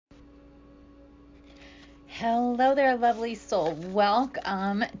Hello there, lovely soul.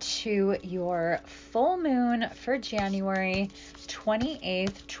 Welcome to your full moon for January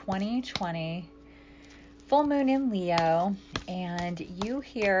 28th, 2020. Full moon in Leo. And you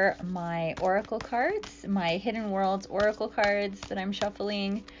hear my oracle cards, my Hidden Worlds oracle cards that I'm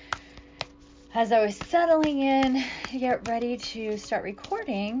shuffling as I was settling in to get ready to start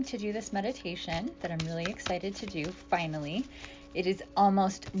recording to do this meditation that I'm really excited to do finally. It is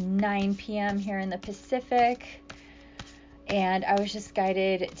almost 9 p.m. here in the Pacific, and I was just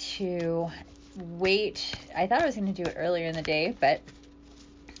guided to wait. I thought I was going to do it earlier in the day, but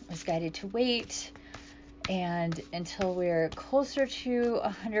I was guided to wait and until we're closer to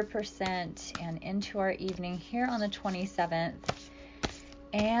 100% and into our evening here on the 27th.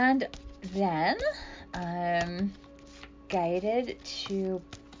 And then I'm guided to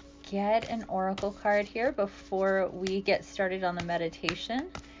get an oracle card here before we get started on the meditation.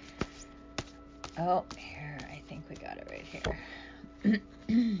 Oh, here, I think we got it right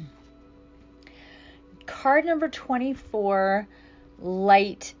here. Card number 24,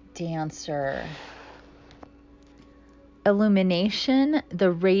 Light Dancer. Illumination,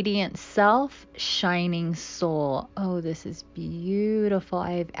 the radiant self, shining soul. Oh, this is beautiful.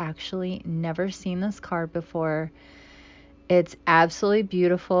 I've actually never seen this card before. It's absolutely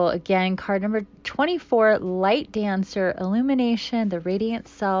beautiful. Again, card number 24, Light Dancer, Illumination, the Radiant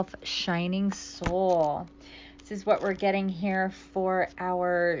Self, Shining Soul. This is what we're getting here for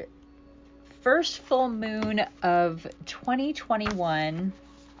our first full moon of 2021.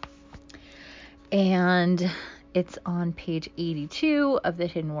 And it's on page 82 of the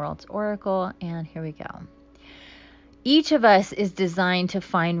Hidden Worlds Oracle. And here we go. Each of us is designed to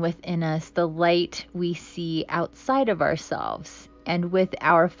find within us the light we see outside of ourselves. And with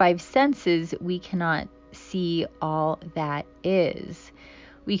our five senses, we cannot see all that is.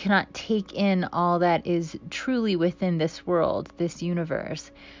 We cannot take in all that is truly within this world, this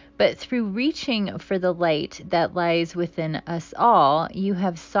universe. But through reaching for the light that lies within us all, you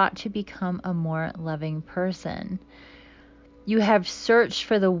have sought to become a more loving person. You have searched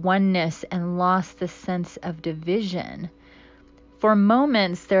for the oneness and lost the sense of division. For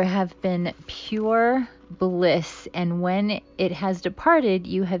moments, there have been pure bliss, and when it has departed,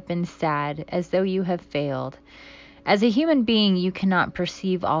 you have been sad, as though you have failed. As a human being, you cannot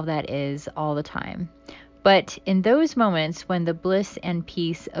perceive all that is all the time. But in those moments when the bliss and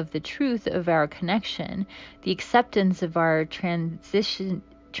peace of the truth of our connection, the acceptance of our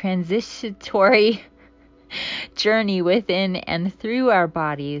transitory journey within and through our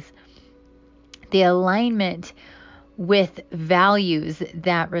bodies, the alignment with values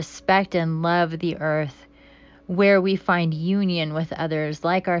that respect and love the earth, where we find union with others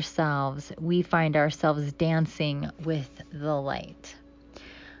like ourselves, we find ourselves dancing with the light.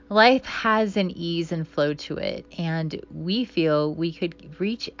 Life has an ease and flow to it, and we feel we could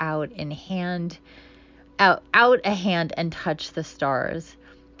reach out a hand and touch the stars.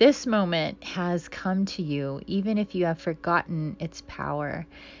 This moment has come to you, even if you have forgotten its power.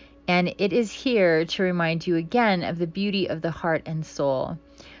 And it is here to remind you again of the beauty of the heart and soul,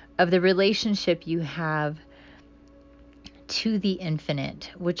 of the relationship you have to the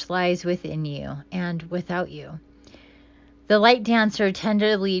infinite, which lies within you and without you. The light dancer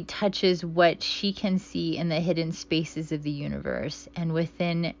tenderly touches what she can see in the hidden spaces of the universe and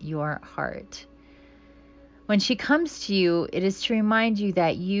within your heart. When she comes to you, it is to remind you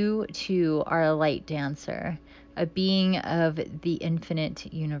that you too are a light dancer, a being of the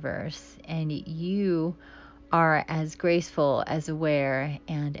infinite universe, and you are as graceful, as aware,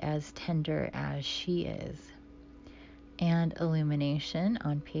 and as tender as she is. And illumination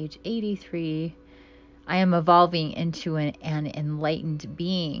on page 83. I am evolving into an enlightened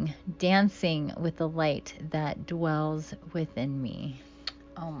being, dancing with the light that dwells within me.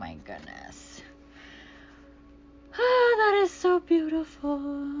 Oh my goodness. Oh, that is so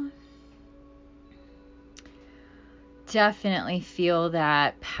beautiful. Definitely feel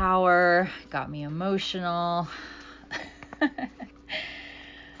that power. Got me emotional.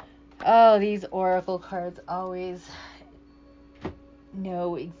 Oh, these oracle cards always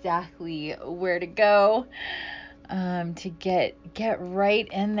know exactly where to go to get right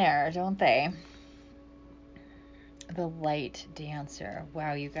in there, don't they? The Light Dancer.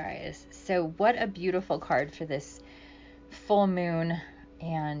 Wow, you guys. So what a beautiful card for this full moon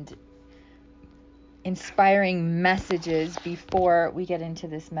and inspiring messages before we get into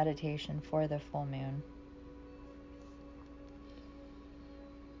this meditation for the full moon.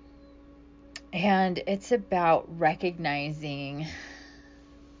 And it's about recognizing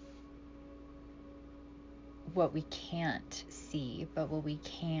what we can't see, but what we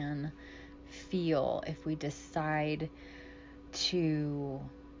can feel if we decide to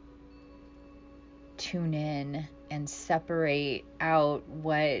tune in and separate out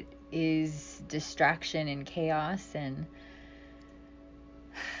what is distraction and chaos and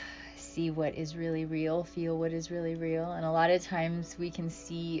see what is really real, feel what is really real. And a lot of times we can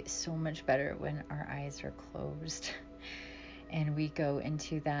see so much better when our eyes are closed and we go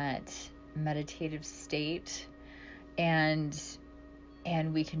into that meditative state, and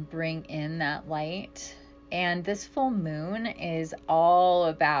we can bring in that light. And this full moon is all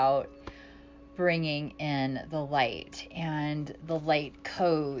about bringing in the light and the light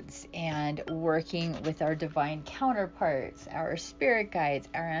codes and working with our divine counterparts, our spirit guides,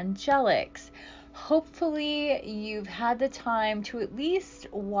 our angelics. Hopefully you've had the time to at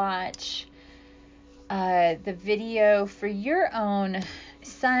least watch the video for your own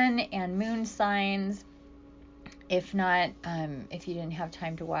sun and moon signs. If not, if you didn't have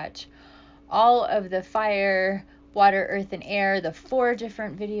time to watch all of the fire, water, earth, and air, the 4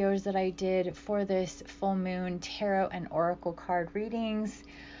 different videos that I did for this full moon tarot and oracle card readings,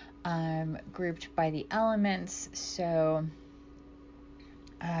 grouped by the elements. So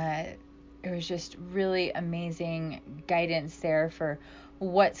it was just really amazing guidance there for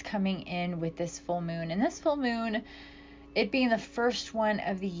what's coming in with this full moon. And this full moon, it being the first one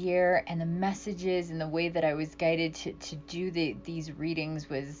of the year, and the messages and the way that I was guided to do these readings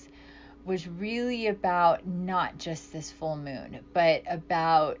was really about not just this full moon, but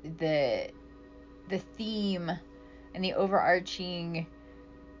about the theme and the overarching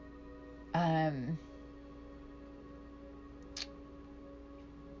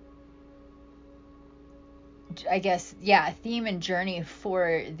theme and journey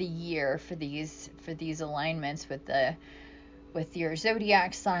for the year, for these alignments with your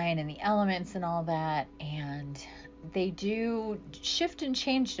zodiac sign and the elements and all that. And they do shift and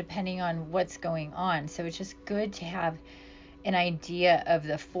change depending on what's going on. So it's just good to have an idea of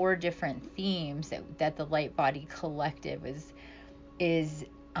the 4 different themes that the Light Body Collective is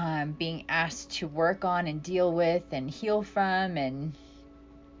being asked to work on and deal with and heal from and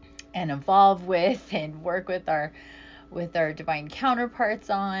evolve with and work with our divine counterparts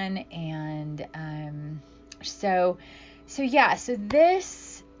on. And so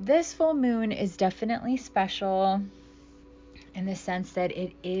this full moon is definitely special in the sense that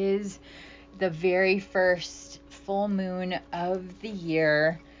it is the very first full moon of the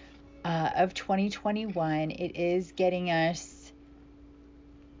year of 2021. It is getting us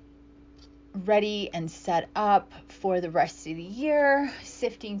ready and set up for the rest of the year,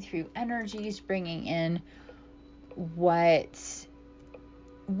 sifting through energies, bringing in what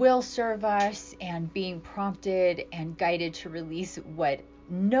will serve us, and being prompted and guided to release what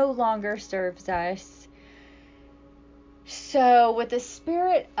no longer serves us. So with the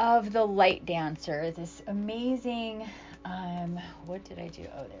spirit of the light dancer, this amazing what did I do?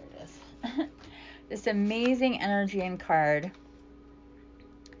 Oh, there it is. This amazing energy and card,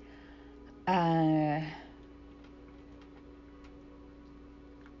 and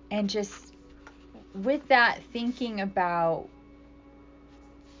just with that, thinking about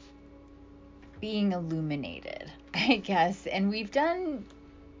being illuminated, I guess. And we've done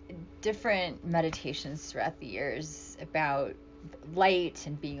different meditations throughout the years about light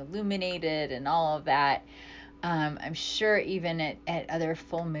and being illuminated and all of that. I'm sure even at other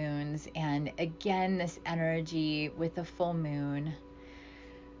full moons. And again, this energy with the full moon.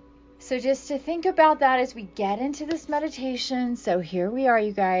 So just to think about that as we get into this meditation. So here we are,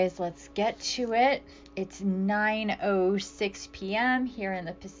 you guys. Let's get to it. It's 9:06 p.m. here in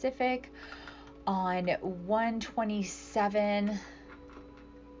the Pacific on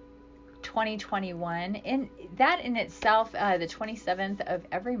 1/27/2021. And that in itself, the 27th of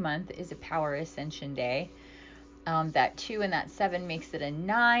every month is a power ascension day. That 2 and that 7 makes it a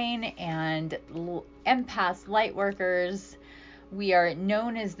 9. And empaths, light workers, we are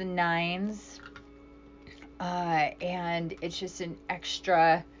known as the 9s. And it's just an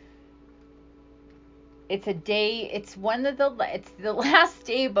extra. It's a day, it's the last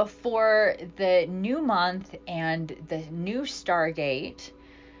day before the new month and the new Stargate.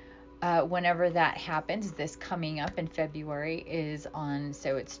 Whenever that happens, this coming up in February is on,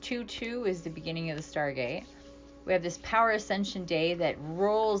 so it's 2/2 is the beginning of the Stargate. We have this power ascension day that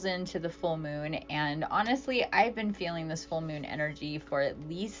rolls into the full moon. And honestly, I've been feeling this full moon energy for at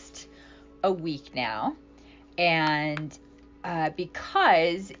least a week now. And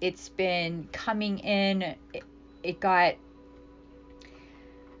because it's been coming in, it got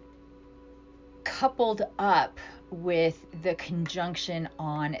coupled up with the conjunction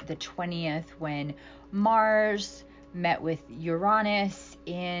on the 20th when Mars met with Uranus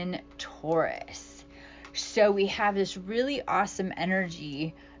in Taurus. So we have this really awesome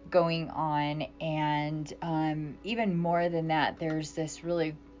energy going on, and even more than that, there's this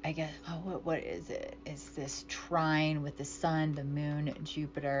really, I guess, what is it? It's this trine with the sun, the moon,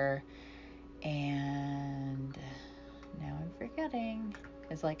 Jupiter, and now I'm forgetting.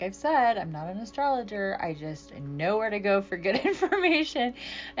 Because like I've said, I'm not an astrologer. I just know where to go for good information,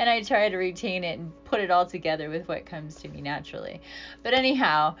 and I try to retain it and put it all together with what comes to me naturally. But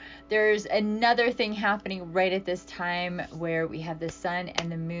anyhow, there's another thing happening right at this time where we have the sun and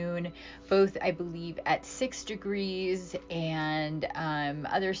the moon, both I believe at 6 degrees, and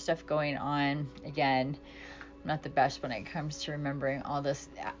other stuff going on. Again, I'm not the best when it comes to remembering all this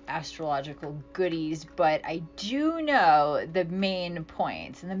astrological goodies, but I do know the main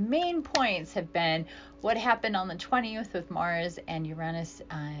points. And the main points have been what happened on the 20th with Mars and Uranus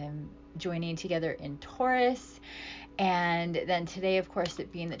joining together in Taurus. And then today, of course,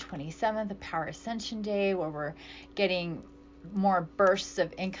 it being the 27th, the Power Ascension Day, where we're getting more bursts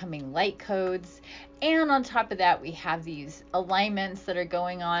of incoming light codes. And on top of that, we have these alignments that are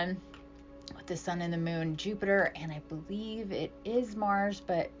going on with the sun and the moon, Jupiter, and I believe it is Mars,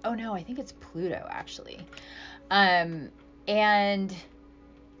 but oh no, I think it's Pluto actually. And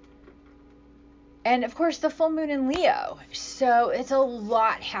of course the full moon in Leo. So it's a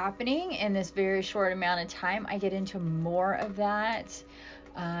lot happening in this very short amount of time. I get into more of that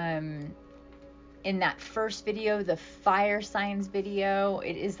in that first video, the fire signs video.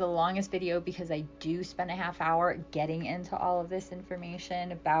 It is the longest video because I do spend a half hour getting into all of this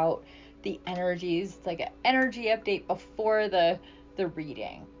information about the energies. It's like an energy update before the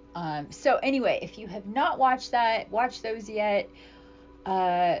reading. So anyway, if you have not watched those yet,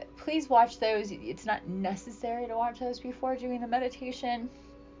 please watch those. It's not necessary to watch those before doing the meditation.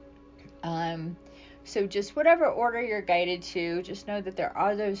 So just whatever order you're guided to, just know that there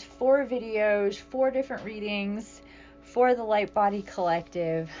are those 4 videos, 4 different readings for the Light Body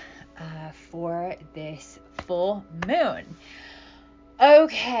Collective for this full moon.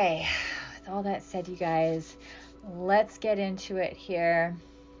 Okay, with all that said, you guys, let's get into it here.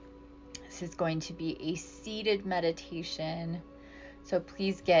 This is going to be a seated meditation, so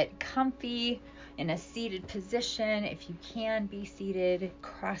please get comfy in a seated position. If you can be seated,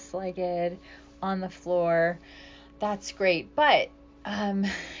 cross-legged on the floor, that's great. But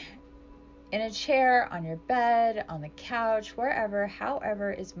in a chair, on your bed, on the couch, wherever,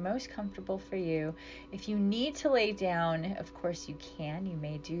 however is most comfortable for you. If you need to lay down, of course you can. You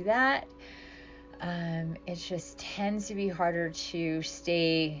may do that. It just tends to be harder to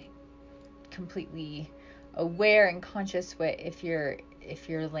stay completely aware and conscious if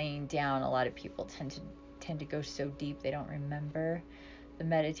you're laying down. A lot of people tend to go so deep they don't remember the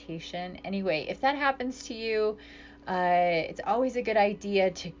meditation. Anyway, if that happens to you, it's always a good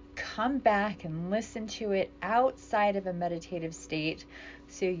idea to come back and listen to it outside of a meditative state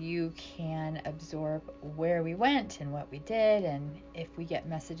so you can absorb where we went and what we did, and if we get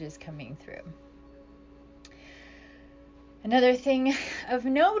messages coming through. Another thing of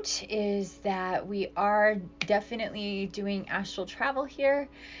note is that we are definitely doing astral travel here,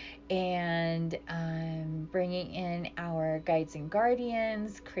 and bringing in our guides and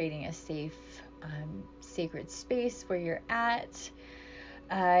guardians, creating a safe, sacred space where you're at.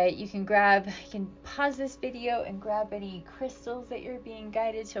 You can pause this video and grab any crystals that you're being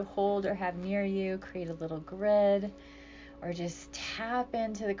guided to hold or have near you, create a little grid, or just tap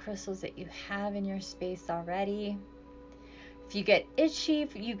into the crystals that you have in your space already. If you get itchy,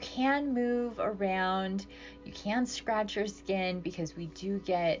 you can move around, you can scratch your skin, because we do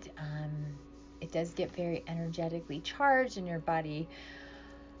get, it does get very energetically charged, and your body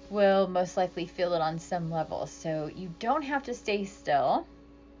will most likely feel it on some level. So you don't have to stay still.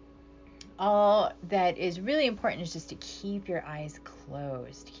 All that is really important is just to keep your eyes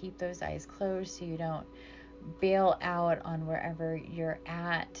closed. Keep those eyes closed so you don't bail out on wherever you're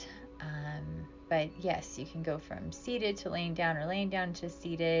at. But yes, you can go from seated to laying down, or laying down to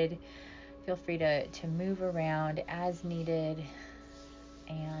seated. Feel free to move around as needed.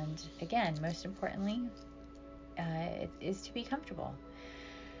 And again, most importantly, it is to be comfortable.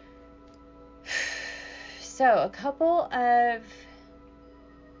 So a couple of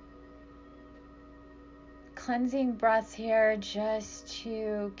cleansing breaths here just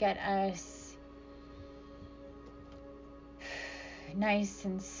to get us nice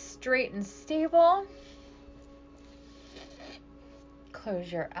and straight and stable.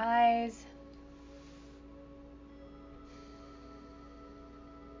 Close your eyes.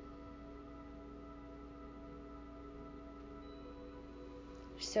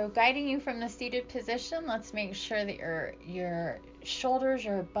 So guiding you from the seated position, let's make sure that your shoulders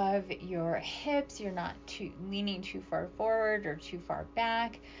are above your hips. You're not leaning too far forward or too far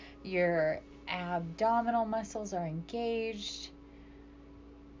back. Your abdominal muscles are engaged.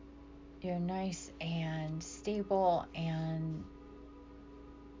 You're nice and stable and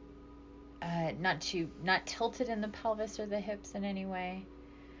not tilted in the pelvis or the hips in any way.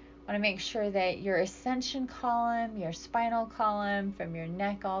 Want to make sure that your ascension column, your spinal column, from your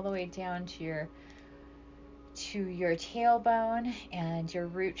neck all the way down to your tailbone, and your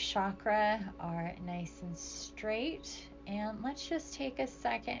root chakra are nice and straight. And let's just take a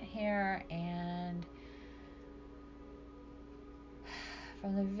second here, and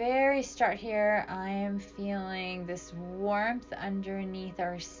from the very start here, I am feeling this warmth underneath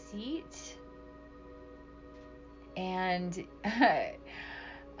our seat. And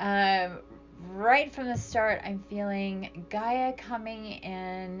right from the start, I'm feeling Gaia coming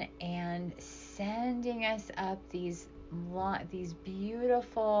in and sending us up these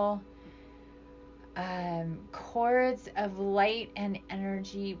beautiful cords of light and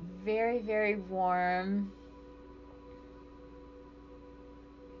energy, very, very warm.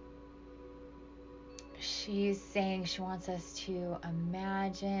 She's saying she wants us to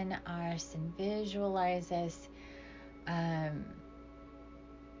imagine us and visualize us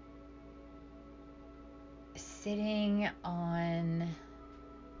sitting on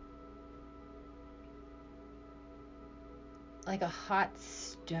like a hot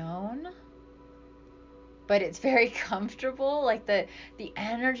stone, but it's very comfortable, like the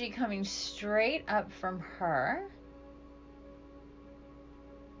energy coming straight up from her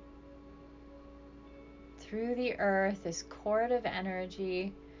through the earth, this cord of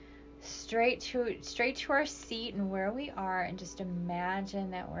energy straight to our seat and where we are, and just imagine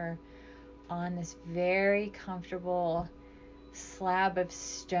that we're on this very comfortable slab of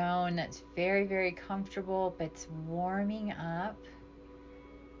stone that's very, very comfortable, but it's warming up,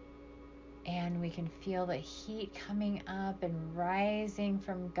 and we can feel the heat coming up and rising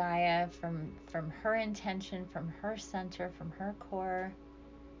from Gaia, from her intention, from her center, from her core,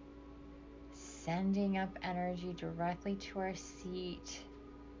 sending up energy directly to our seat.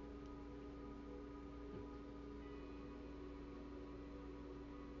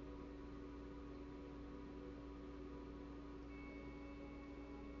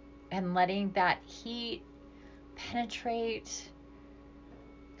 And letting that heat penetrate,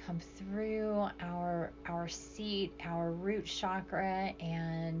 come through our seat, our root chakra,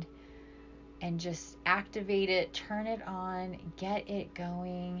 and just activate it, turn it on, get it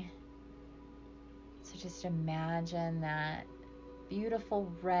going. So just imagine that beautiful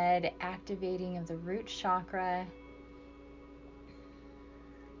red activating of the root chakra.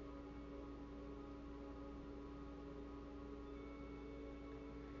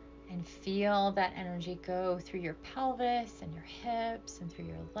 And feel that energy go through your pelvis and your hips and through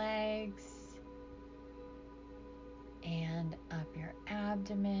your legs and up your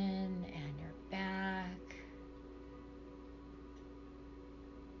abdomen and your back.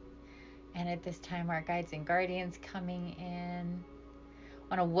 And at this time, our guides and guardians coming in.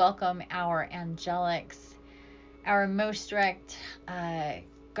 I want to welcome our angelics, our most direct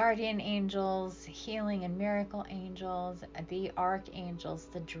guardian angels, healing and miracle angels, the archangels,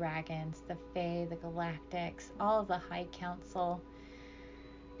 the dragons, the fae, the galactics, all of the high council,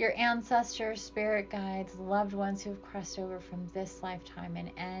 your ancestors, spirit guides, loved ones who have crossed over from this lifetime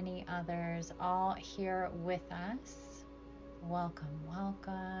and any others, all here with us. Welcome,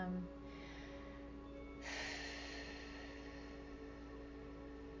 welcome.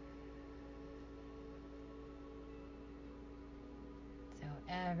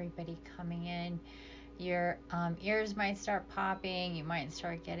 Everybody coming in, your ears might start popping, you might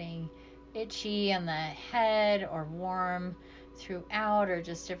start getting itchy on the head or warm throughout, or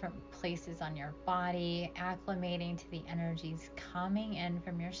just different places on your body, acclimating to the energies coming in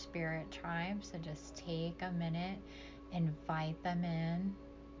from your spirit tribe. So just take a minute, invite them in.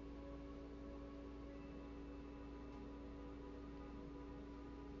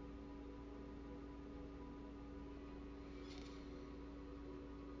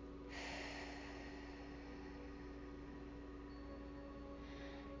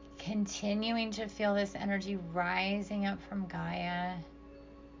 Continuing to feel this energy rising up from Gaia.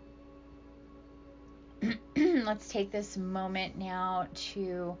 Let's take this moment now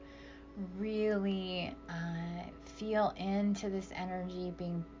to really feel into this energy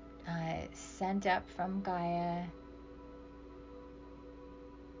being sent up from Gaia.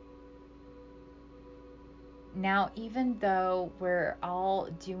 Now, even though we're all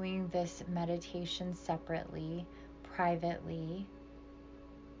doing this meditation separately, privately,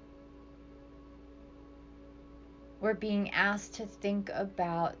 we're being asked to think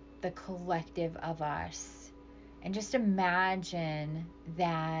about the collective of us. And just imagine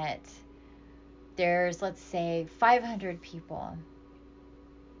that there's, let's say, 500 people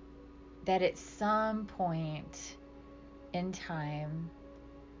that at some point in time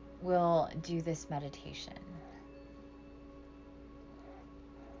will do this meditation.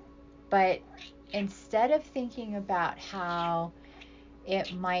 But instead of thinking about how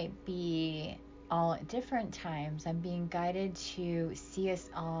it might be all at different times, I'm being guided to see us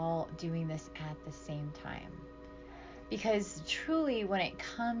all doing this at the same time. Because truly, when it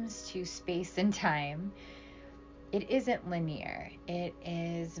comes to space and time, it isn't linear. It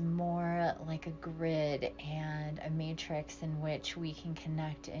is more like a grid and a matrix in which we can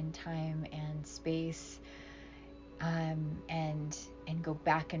connect in time and space, and go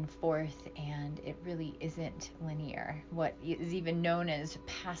back and forth, and it really isn't linear. What is even known as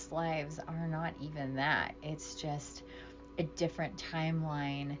past lives are not even that. It's just a different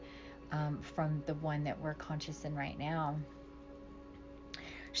timeline from the one that we're conscious in right now.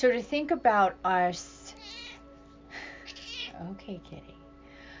 So to think about us, okay, kitty.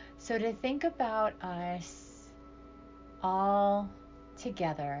 So to think about us all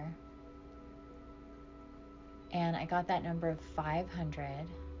together, and I got that number of 500.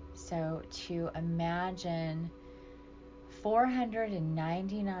 So to imagine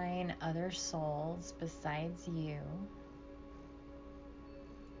 499 other souls besides you,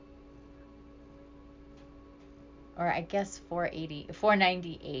 or I guess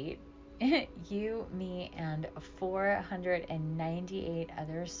 498, you, me, and 498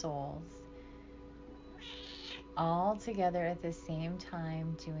 other souls, all together at the same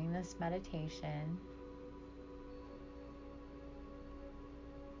time doing this meditation.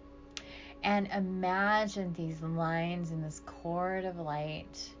 And imagine these lines in this cord of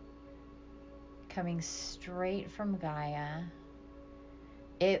light coming straight from Gaia.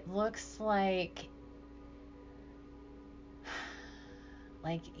 It looks like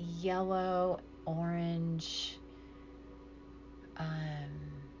yellow, orange,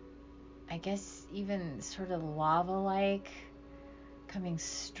 I guess even sort of lava-like, coming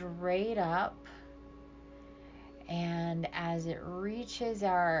straight up. And as it reaches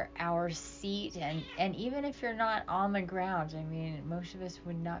our seat, and even if you're not on the ground, I mean, most of us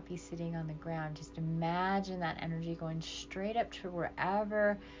would not be sitting on the ground. Just imagine that energy going straight up to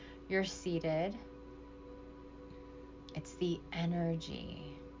wherever you're seated. It's the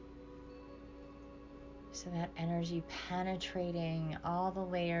energy. So that energy penetrating all the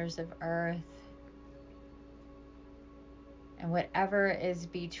layers of earth, and whatever is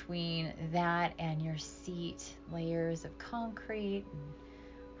between that and your seat, layers of concrete, and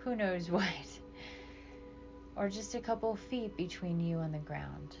who knows what, or just a couple feet between you and the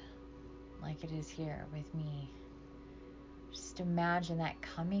ground, like it is here with me. Just imagine that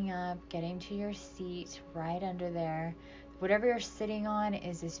coming up, getting to your seat right under there. Whatever you're sitting on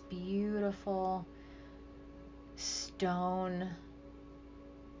is this beautiful stone,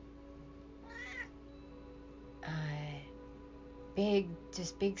 big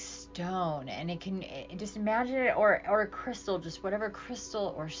stone, and just imagine it, or a crystal, just whatever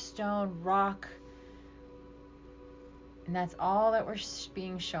crystal or stone, rock, and that's all that we're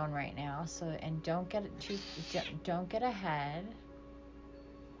being shown right now. So, and don't get ahead.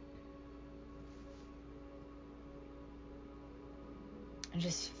 And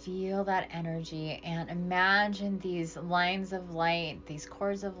just feel that energy, and imagine these lines of light, these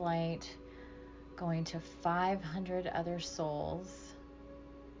cords of light, going to 500 other souls,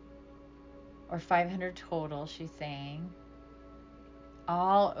 or 500 total, she's saying,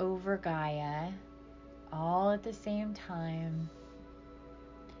 all over Gaia, all at the same time,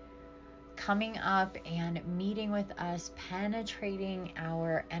 coming up and meeting with us, penetrating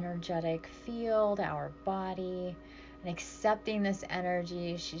our energetic field, our body, and accepting this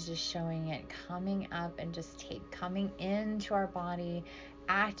energy. She's just showing it coming up and just coming into our body,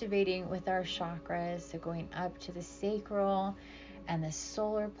 activating with our chakras, so going up to the sacral and the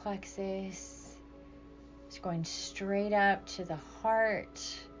solar plexus, just going straight up to the heart,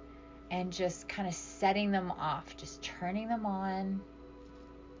 and just kind of setting them off, just turning them on,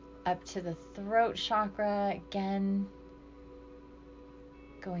 up to the throat chakra, again,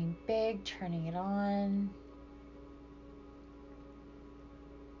 going big, turning it on,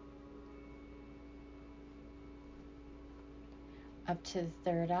 up to the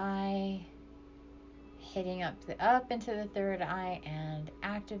third eye, hitting up into the third eye and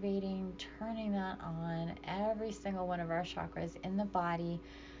activating, turning that on. Every single one of our chakras in the body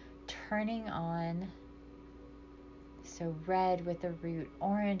turning on. So So red with the root,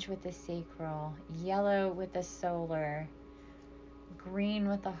 orange with the sacral, yellow with the solar, green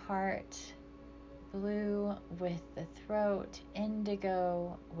with the heart, blue with the throat,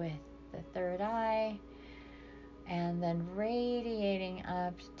 indigo with the third eye, and then radiating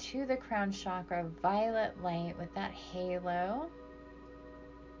up to the crown chakra, violet light with that halo.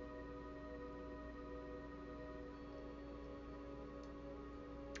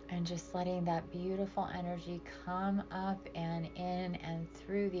 And just letting that beautiful energy come up and in and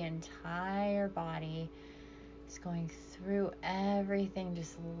through the entire body. It's going through everything,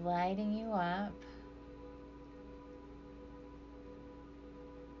 just lighting you up.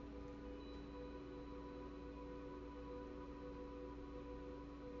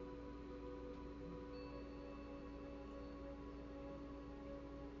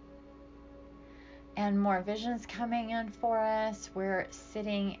 And more visions coming in for us. We're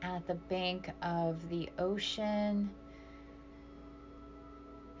sitting at the bank of the ocean.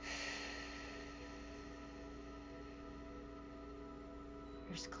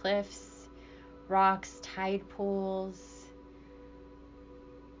 There's cliffs, rocks, tide pools.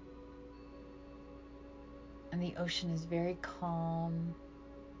 And the ocean is very calm.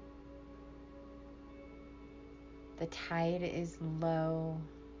 The tide is low.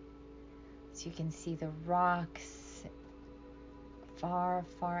 So you can see the rocks far,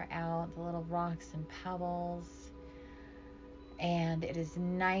 far out, the little rocks and pebbles. And it is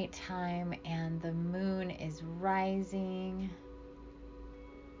nighttime and the moon is rising.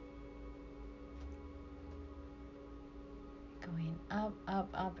 Going up, up,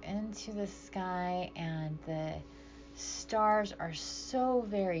 up into the sky, and the stars are so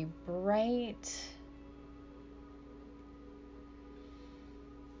very bright.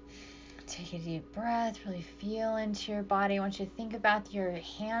 Take a deep breath, really feel into your body. I want you to think about your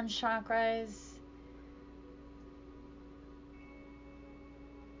hand chakras.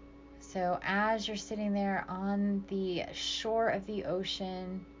 So as you're sitting there on the shore of the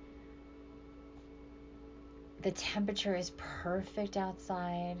ocean, the temperature is perfect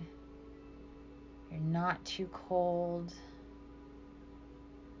outside. You're not too cold.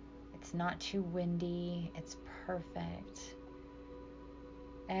 It's not too windy. It's perfect.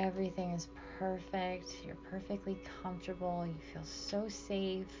 Everything is perfect. You're perfectly comfortable. You feel so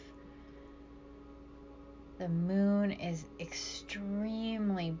safe. The moon is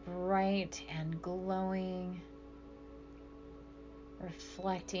extremely bright and glowing,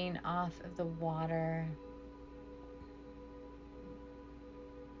 reflecting off of the water.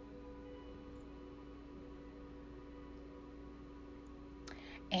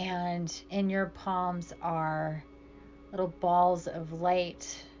 And in your palms are little balls of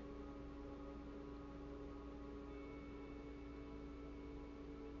light.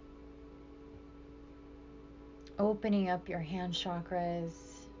 Opening up your hand chakras.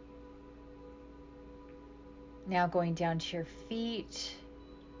 Now going down to your feet.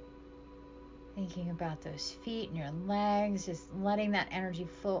 Thinking about those feet and your legs. Just letting that energy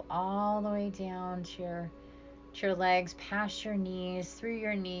flow all the way down to your legs, past your knees, through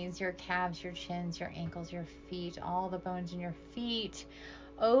your knees, your calves, your chins, your ankles, your feet, all the bones in your feet.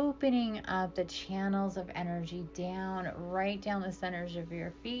 Opening up the channels of energy down, right down the centers of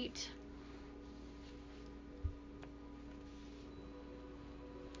your feet.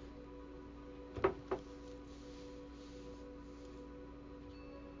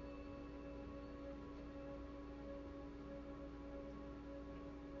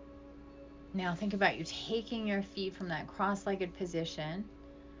 Now think about you taking your feet from that cross-legged position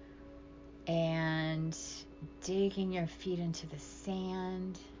and digging your feet into the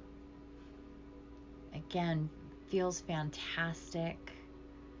sand. Again, feels fantastic.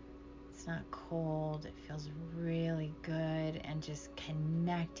 It's not cold. It feels really good, and just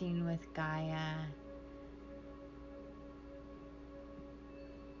connecting with Gaia.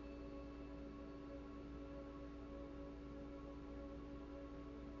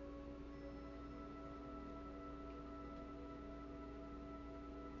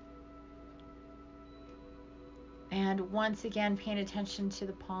 And once again, paying attention to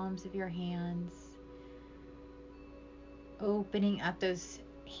the palms of your hands. Opening up those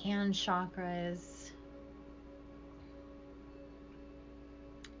hand chakras.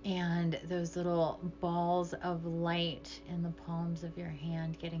 And those little balls of light in the palms of your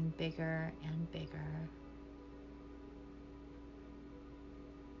hand getting bigger and bigger.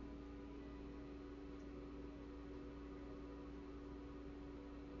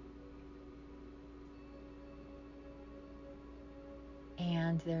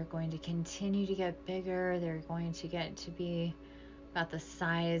 And they're going to continue to get bigger. They're going to get to be about the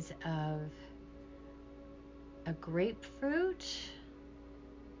size of a grapefruit.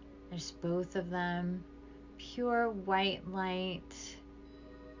 There's both of them. Pure white light.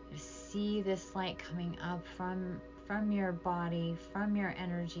 Just see this light coming up from your body, from your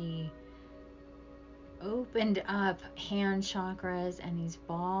energy. Opened up hand chakras and these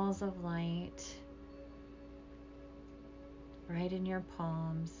balls of light right in your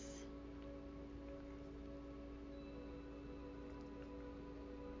palms.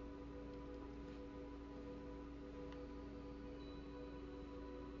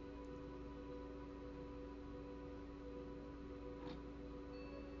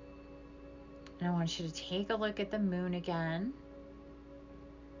 And I want you to take a look at the moon again.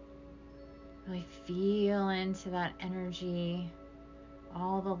 Really feel into that energy,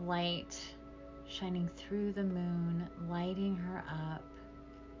 all the light shining through the moon, lighting her up.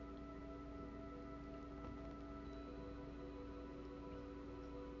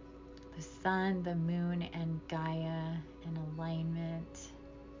 The sun, the moon, and Gaia in alignment.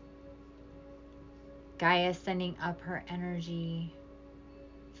 Gaia sending up her energy,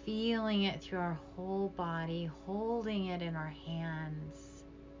 feeling it through our whole body, holding it in our hands.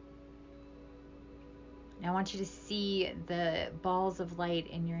 Now I want you to see the balls of light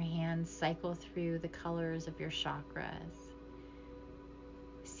in your hands cycle through the colors of your chakras.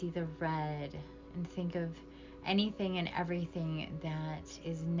 See the red and think of anything and everything that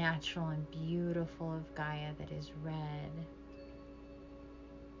is natural and beautiful of Gaia that is red.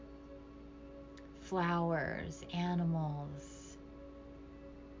 Flowers, animals,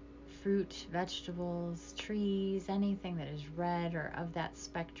 fruit, vegetables, trees, anything that is red or of that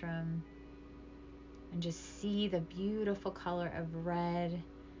spectrum. And just see the beautiful color of red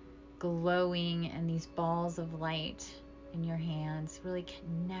glowing in these balls of light in your hands. Really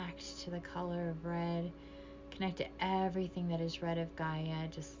connect to the color of red. Connect to everything that is red of Gaia.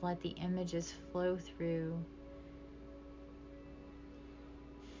 Just let the images flow through.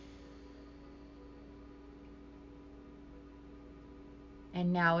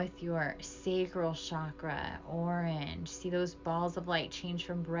 And now with your sacral chakra, orange, see those balls of light change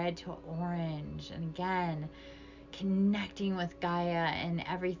from red to orange. And again, connecting with Gaia and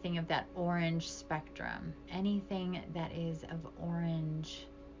everything of that orange spectrum. Anything that is of orange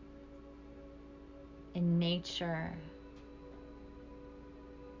in nature.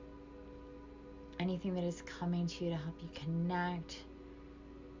 Anything that is coming to you to help you connect.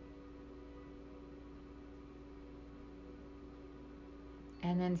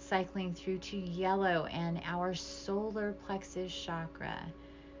 And then cycling through to yellow and our solar plexus chakra,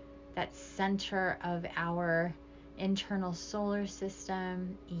 that center of our internal solar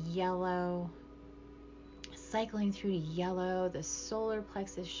system, yellow. Cycling through to yellow, the solar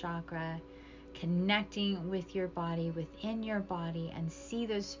plexus chakra, connecting with your body, within your body, and see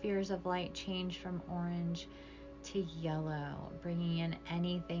those spheres of light change from orange to yellow, bringing in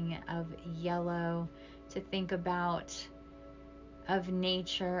anything of yellow to think about, of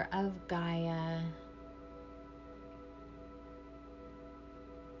nature, of Gaia.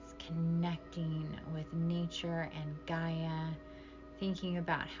 It's connecting with nature and Gaia, thinking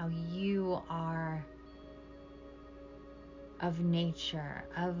about how you are of nature,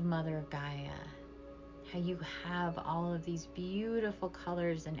 of Mother Gaia, how you have all of these beautiful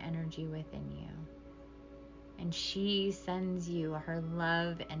colors and energy within you. And she sends you her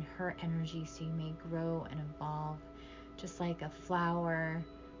love and her energy so you may grow and evolve, just like a flower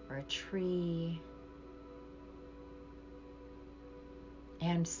or a tree.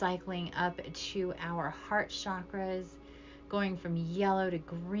 And cycling up to our heart chakras, going from yellow to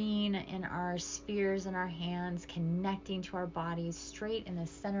green in our spheres in our hands, connecting to our bodies straight in the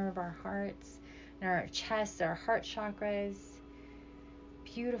center of our hearts, in our chest, our heart chakras.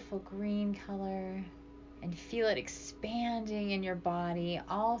 Beautiful green color. And feel it expanding in your body,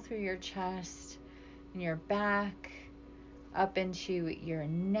 all through your chest, and your back, up into your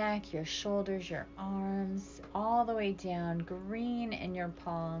neck, your shoulders, your arms, all the way down, green in your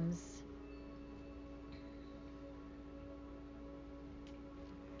palms.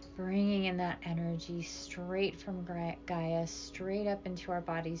 Bringing in that energy straight from Gaia, straight up into our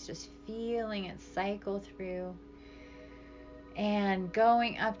bodies, just feeling it cycle through. And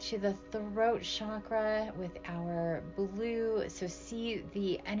going up to the throat chakra with our blue. So see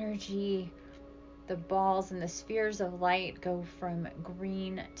the energy, the balls and the spheres of light go from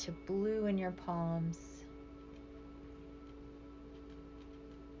green to blue in your palms.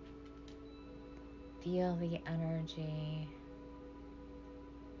 Feel the energy.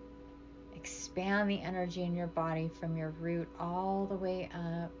 Expand the energy in your body from your root all the way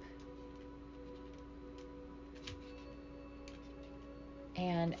up.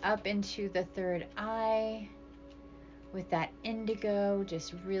 And up into the third eye, with that indigo.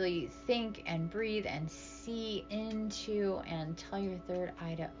 Just really think and breathe and see into, and tell your third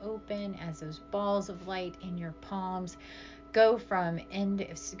eye to open as those balls of light in your palms go from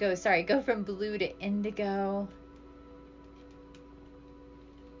blue to indigo.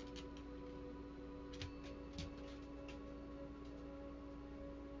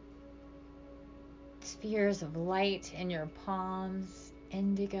 Spheres of light in your palms,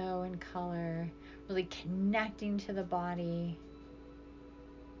 indigo in color, really connecting to the body.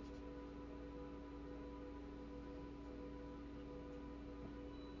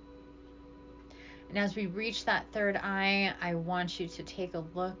 And as we reach that third eye, I want you to take a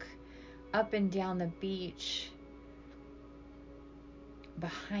look up and down the beach,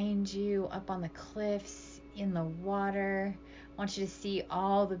 behind you, up on the cliffs, in the water. I want you to see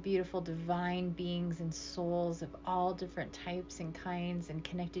all the beautiful divine beings and souls of all different types and kinds and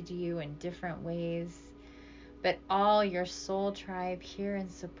connected to you in different ways. But all your soul tribe here in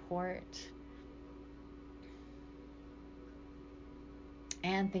support.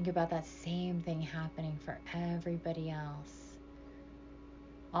 And think about that same thing happening for everybody else.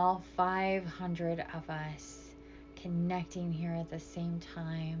 All 500 of us connecting here at the same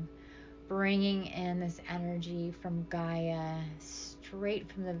time, bringing in this energy from Gaia,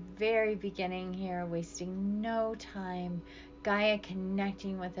 straight from the very beginning here, wasting no time. Gaia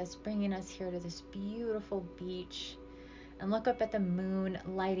connecting with us, bringing us here to this beautiful beach. And look up at the moon,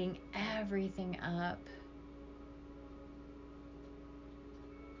 lighting everything up.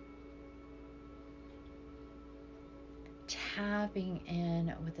 Tapping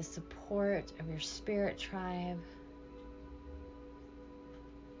in with the support of your spirit tribe,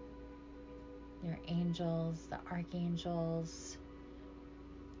 your angels, the archangels,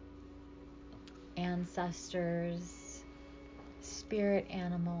 ancestors, spirit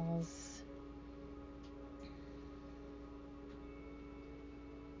animals,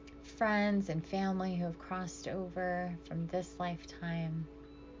 friends and family who have crossed over from this lifetime.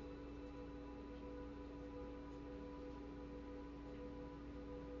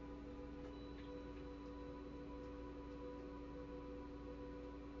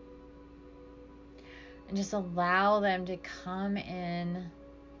 And just allow them to come in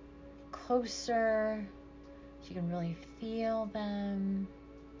closer. So you can really feel them.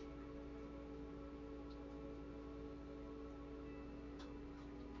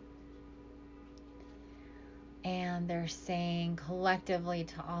 And they're saying collectively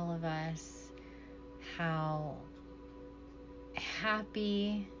to all of us how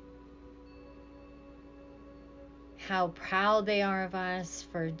happy, how proud they are of us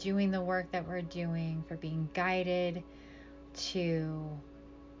for doing the work that we're doing, for being guided to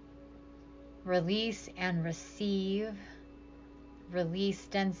release and receive, release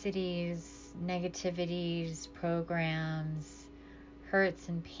densities, negativities, programs, hurts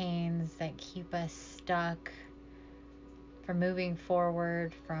and pains that keep us stuck, for moving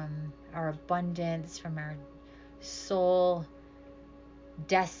forward from our abundance, from our soul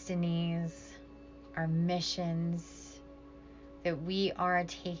destinies, our missions, that we are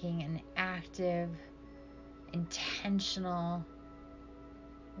taking an active, intentional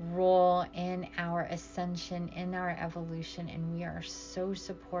role in our ascension, in our evolution, and we are so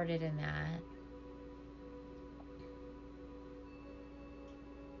supported in that.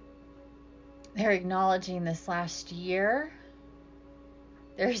 They're acknowledging this last year.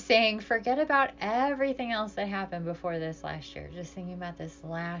 They're saying, forget about everything else that happened before this last year. Just thinking about this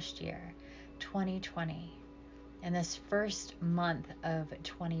last year, 2020, and this first month of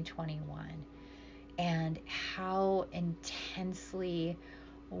 2021, and how intensely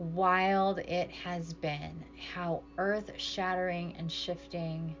wild it has been, how earth-shattering and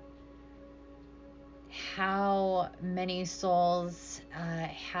shifting, how many souls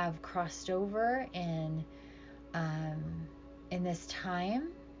have crossed over in this time,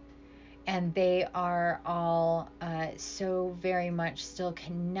 and they are all so very much still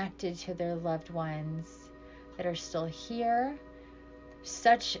connected to their loved ones that are still here,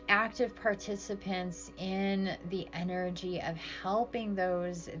 such active participants in the energy of helping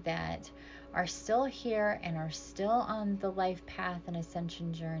those that are still here and are still on the life path and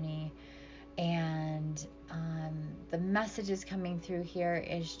ascension journey. And the messages coming through here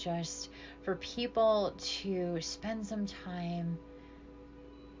is just for people to spend some time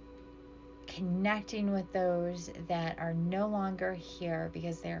connecting with those that are no longer here,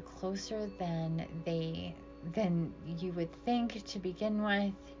 because they're closer than you would think to begin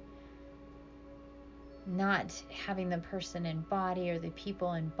with. Not having the person in body or the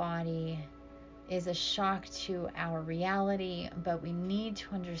people in body is a shock to our reality, but we need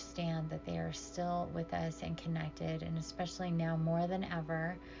to understand that they are still with us and connected, and especially now more than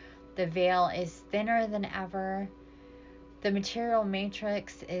ever. The veil is thinner than ever. The material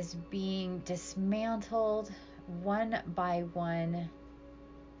matrix is being dismantled one by one.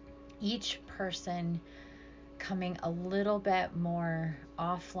 Each person coming a little bit more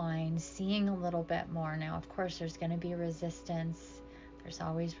offline, seeing a little bit more. Now, of course, there's going to be resistance. There's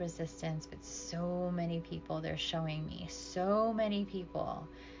always resistance, but so many people, they're showing me, so many people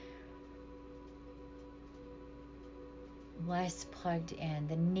less plugged in.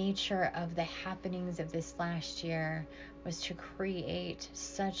 The nature of the happenings of this last year was to create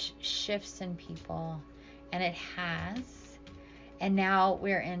such shifts in people, and it has. And now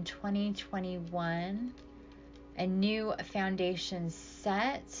we're in 2021, a new foundation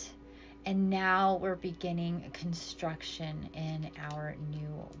set, and now we're beginning construction in our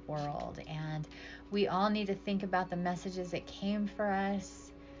new world. And we all need to think about the messages that came for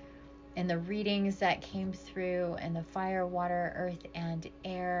us, and the readings that came through, and the fire, water, earth, and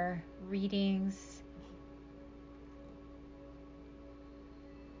air readings.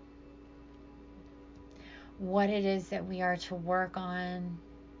 What it is that we are to work on,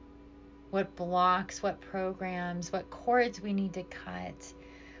 what blocks, what programs, what cords we need to cut,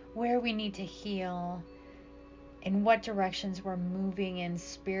 where we need to heal, in what directions we're moving in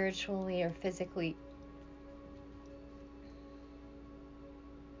spiritually or physically.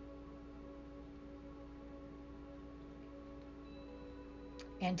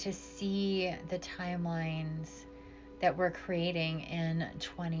 And to see the timelines that we're creating in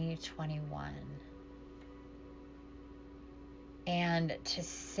 2021. And to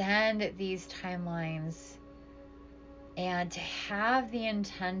send these timelines and to have the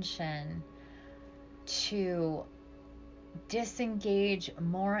intention to disengage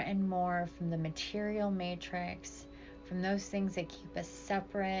more and more from the material matrix, from those things that keep us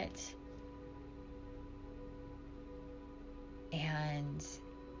separate and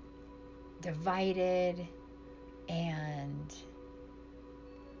divided and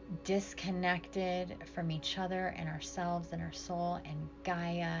disconnected from each other and ourselves and our soul and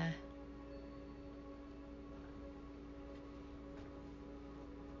Gaia.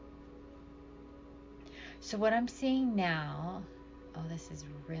 So what I'm seeing now, oh, this is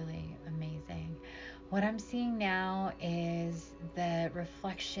really amazing. What I'm seeing now is the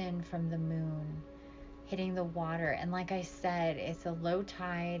reflection from the moon hitting the water. And like I said, it's a low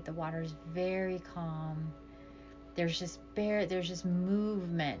tide. The water's very calm. There's just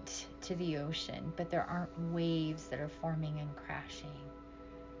movement to the ocean, but there aren't waves that are forming and crashing.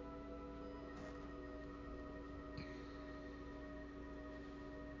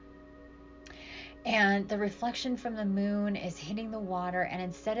 And the reflection from the moon is hitting the water, and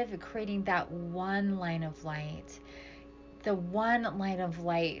instead of creating that one line of light, the one line of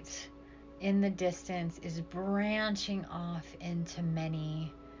light in the distance is branching off into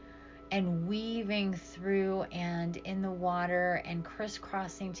many and weaving through and in the water and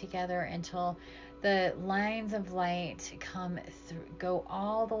crisscrossing together until the lines of light come through, go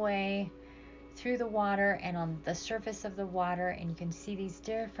all the way through the water and on the surface of the water, and you can see these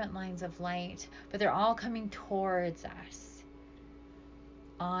different lines of light, but they're all coming towards us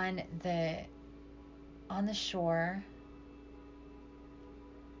on the shore.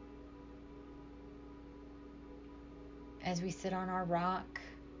 As we sit on our rock,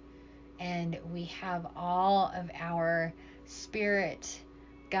 and we have all of our spirit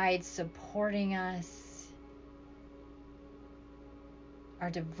guides supporting us,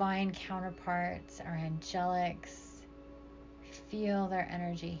 our divine counterparts, our angelics. Feel their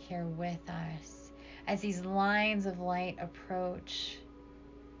energy here with us as these lines of light approach.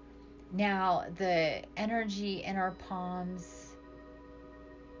 Now the energy in our palms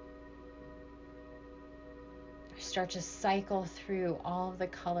start to cycle through all of the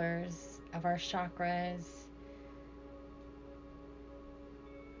colors of our chakras,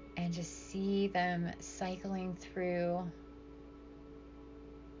 and just see them cycling through,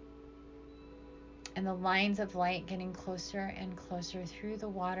 and the lines of light getting closer and closer through the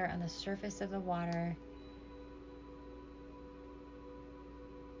water, on the surface of the water.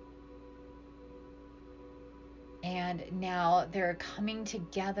 And now they're coming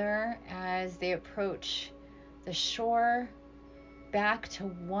together as they approach the shore, back to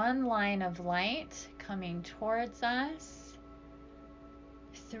one line of light coming towards us,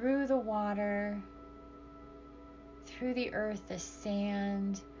 through the water, through the earth, the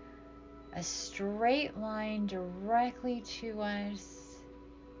sand, a straight line directly to us,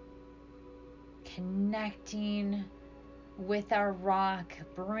 connecting with our rock,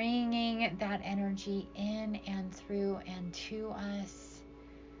 bringing that energy in and through and to us.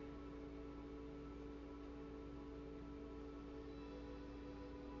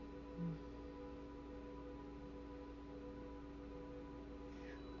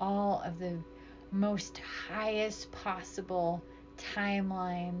 All of the most highest possible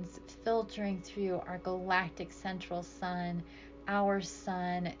timelines filtering through our galactic central sun, our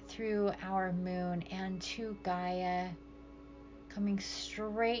sun, through our moon, and to Gaia, coming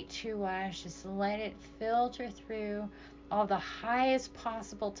straight to us. Just let it filter through all the highest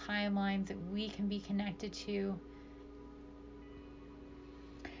possible timelines that we can be connected to.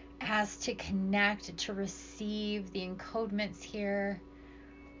 As to connect, to receive the encodements here.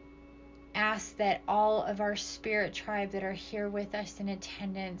 Ask that all of our spirit tribe that are here with us in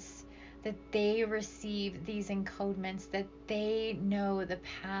attendance, that they receive these encodements, that they know the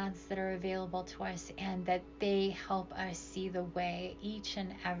paths that are available to us, and that they help us see the way each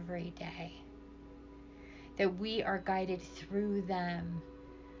and every day. That we are guided through them,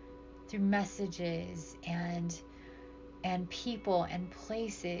 through messages and people and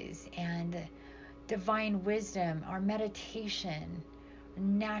places and divine wisdom, our meditation,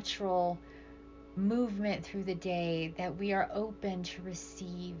 natural movement through the day, that we are open to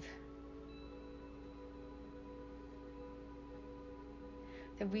receive.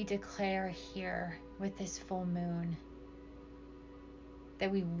 That we declare here with this full moon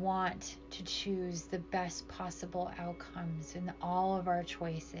that we want to choose the best possible outcomes in all of our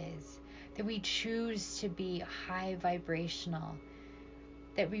choices. That we choose to be high vibrational.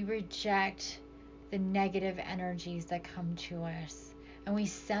 That we reject the negative energies that come to us. And we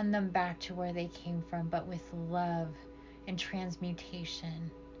send them back to where they came from, but with love and transmutation.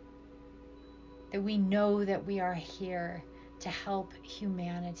 That we know that we are here to help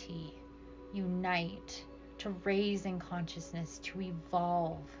humanity unite, to raise in consciousness, to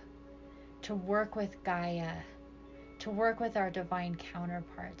evolve, to work with Gaia, to work with our divine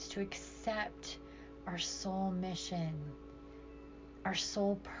counterparts, to accept our soul mission, our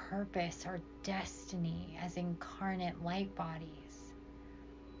soul purpose, our destiny as incarnate light bodies.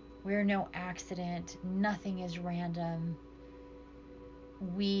 We're no accident. Nothing is random.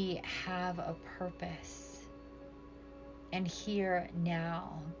 We have a purpose. And here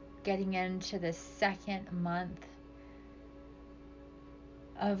now, getting into the second month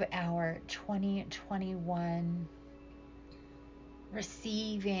of our 2021,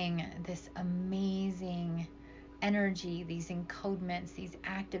 receiving this amazing energy, these encodements, these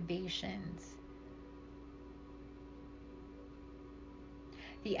activations.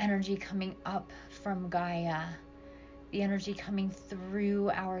 The energy coming up from Gaia, the energy coming through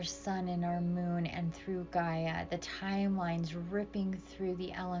our sun and our moon and through Gaia, the timelines ripping through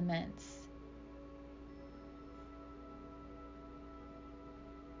the elements.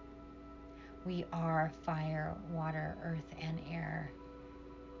 We are fire, water, earth, and air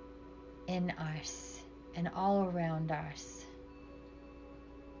in us and all around us.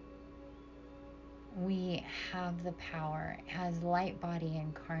 We have the power as light body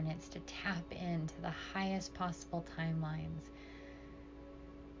incarnates to tap into the highest possible timelines,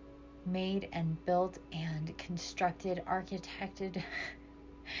 made and built and constructed, architected,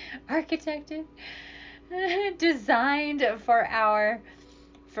 designed for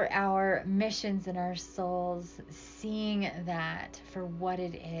our missions and our souls, seeing that for what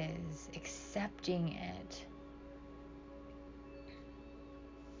it is, accepting it.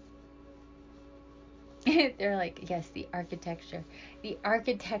 They're like, yes, the architecture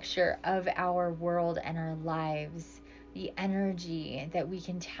of our world and our lives, the energy that we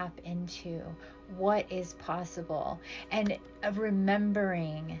can tap into, what is possible, and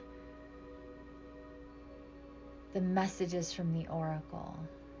remembering the messages from the oracle.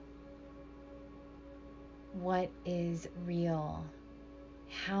 What is real?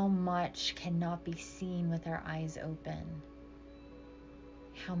 How much cannot be seen with our eyes open?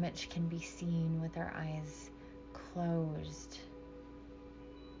 How much can be seen with our eyes closed?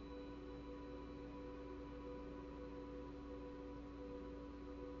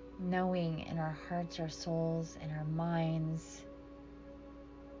 Knowing in our hearts, our souls, and our minds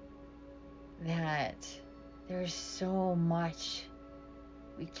that there's so much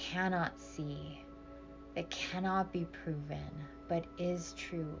we cannot see, that cannot be proven, but is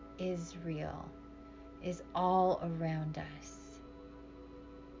true, is real, is all around us.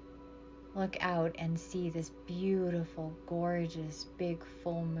 Look out and see this beautiful, gorgeous, big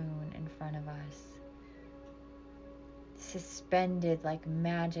full moon in front of us, suspended like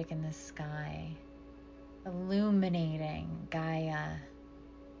magic in the sky, illuminating Gaia,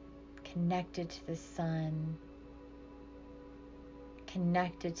 connected to the sun,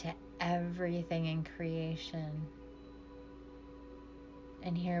 connected to everything in creation.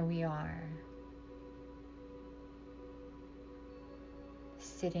 And here we are,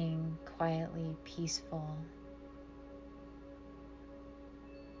 sitting quietly, peaceful.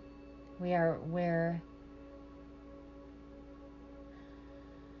 We are where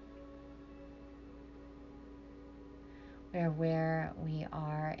we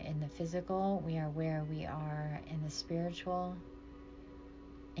are in the physical, we are where we are in the spiritual,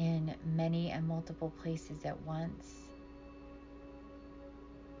 in many and multiple places at once.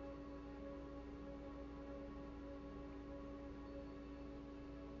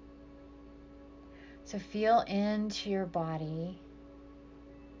 So feel into your body,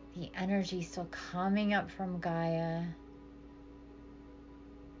 the energy still coming up from Gaia.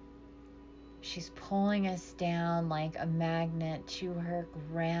 She's pulling us down like a magnet to her,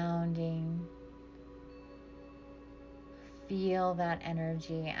 grounding. Feel that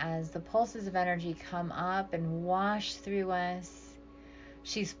energy as the pulses of energy come up and wash through us.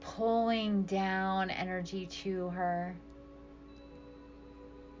 She's pulling down energy to her.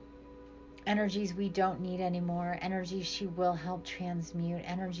 Energies we don't need anymore, energies she will help transmute,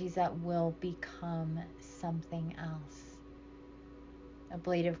 energies that will become something else. A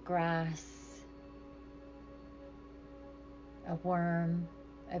blade of grass, a worm,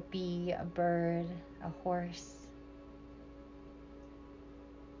 a bee, a bird, a horse.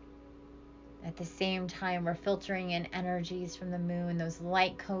 At the same time, we're filtering in energies from the moon, those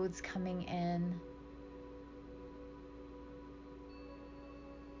light codes coming in.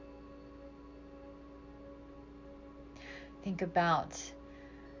 Think about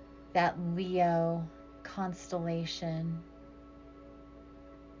that Leo constellation.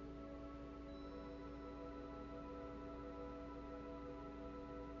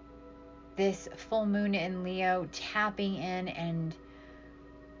 This full moon in Leo tapping in and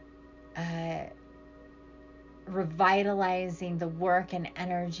revitalizing the work and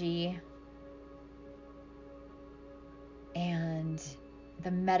energy and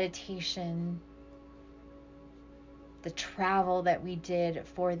the meditation, the travel that we did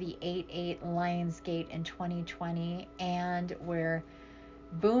for the 8/8 Lionsgate in 2020, and we're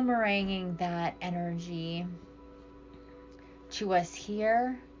boomeranging that energy to us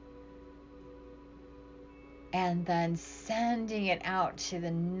here and then sending it out to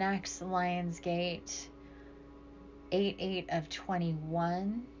the next Lionsgate, 8/8 of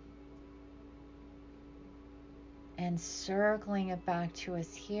 21, and circling it back to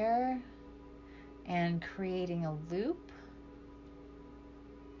us here and creating a loop.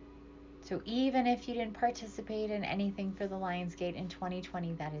 So even if you didn't participate in anything for the Lionsgate in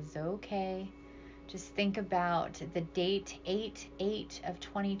 2020, that is okay. Just think about the date 8/8 of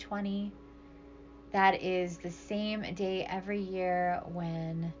 2020. That is the same day every year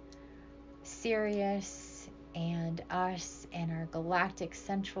when Sirius and us and our galactic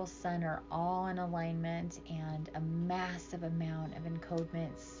central sun are all in alignment, and a massive amount of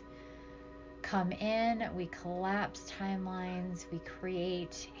encodements come in. We collapse timelines, we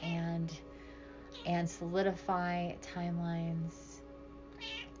create and solidify timelines.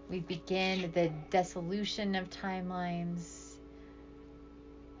 We begin the dissolution of timelines.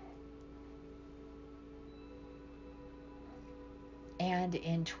 And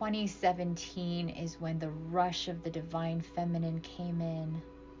in 2017 is when the rush of the divine feminine came in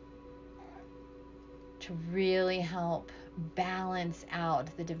to really help balance out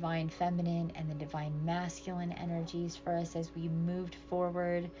the divine feminine and the divine masculine energies for us as we moved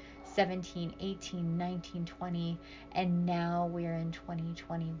forward 17, 18, 19, 20, and now we're in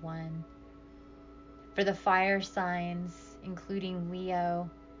 2021. For the fire signs, including Leo,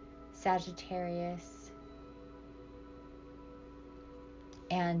 Sagittarius,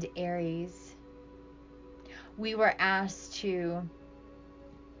 and Aries, we were asked to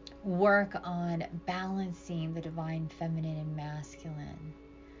work on balancing the divine feminine and masculine,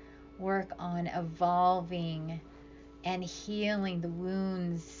 work on evolving and healing the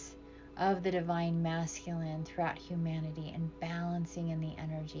wounds of the divine masculine throughout humanity and balancing in the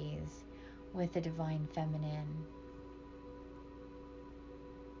energies with the divine feminine.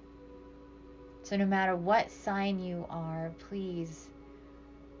 So no matter what sign you are, please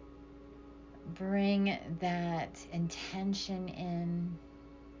bring that intention in.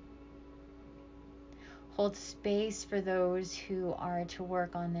 Hold space for those who are to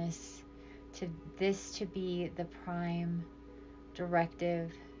work on this to be the prime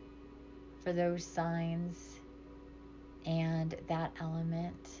directive for those signs and that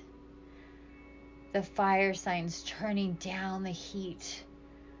element. The fire signs turning down the heat,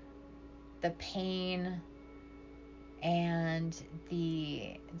 the pain, and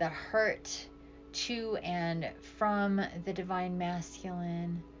the hurt to and from the divine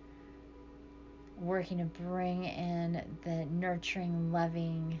masculine, working to bring in the nurturing,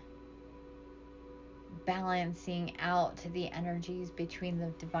 loving, balancing out the energies between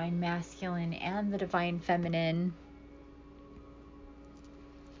the divine masculine and the divine feminine.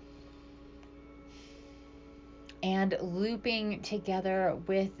 And looping together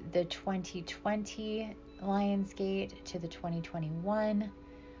with the 2020 Lionsgate to the 2021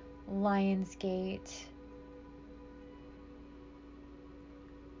 Lionsgate.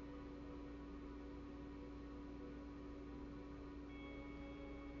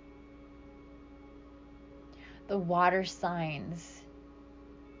 The water signs,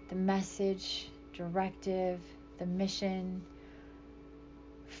 the message, directive, the mission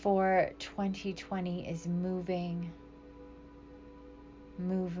for 2020 is movement,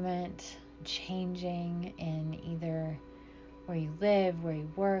 changing in either where you live, where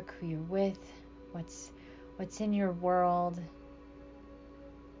you work, who you're with, what's in your world,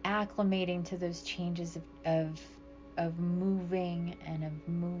 acclimating to those changes of moving and of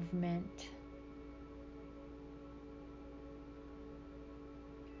movement.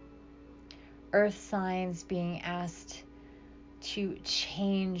 Earth signs being asked to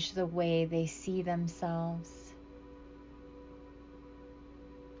change the way they see themselves.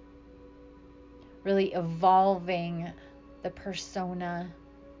 Really evolving the persona,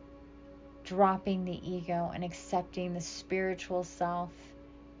 dropping the ego and accepting the spiritual self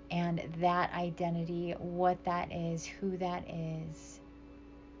and that identity, what that is, who that is.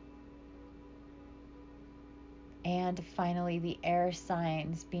 And finally, the air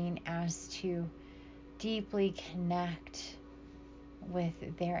signs being asked to deeply connect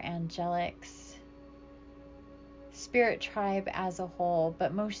with their angelics, spirit tribe as a whole,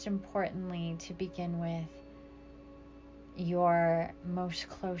 but most importantly, to begin with, your most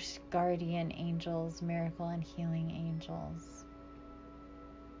close guardian angels, miracle and healing angels.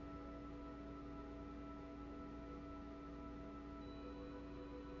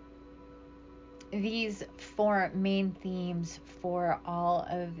 These four main themes for all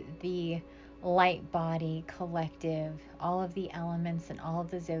of the light body collective, all of the elements and all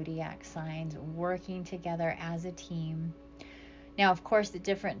of the zodiac signs working together as a team. Now, of course, at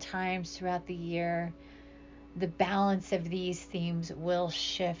different times throughout the year, the balance of these themes will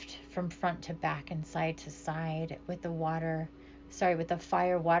shift from front to back and side to side with the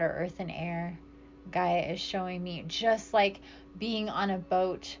fire, water, earth, and air. Gaia is showing me, just like being on a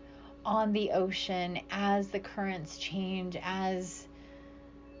boat on the ocean, as the currents change, as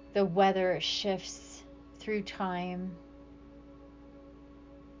the weather shifts through time,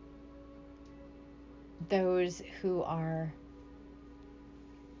 those who are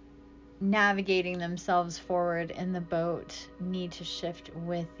navigating themselves forward in the boat need to shift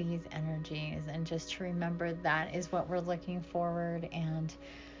with these energies. And just to remember, that is what we're looking forward and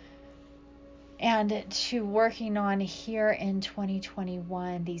to working on here in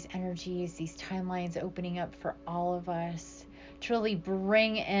 2021, these energies, these timelines opening up for all of us, to really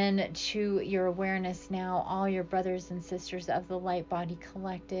bring in to your awareness now all your brothers and sisters of the Light Body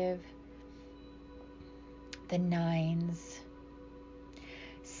Collective, the nines,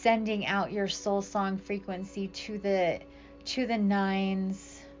 sending out your soul song frequency to the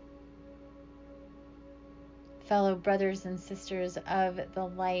nines, fellow brothers and sisters of the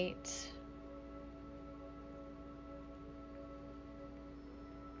light.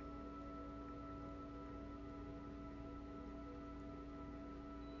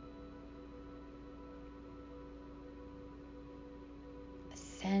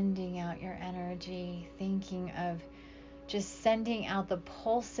 Sending out your energy, thinking of just sending out the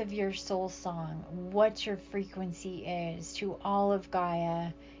pulse of your soul song, what your frequency is, to all of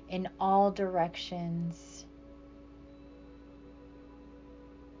Gaia in all directions.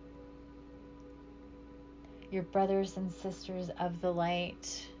 Your brothers and sisters of the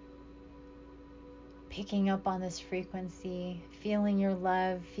light, picking up on this frequency, feeling your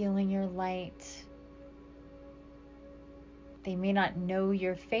love, feeling your light. They may not know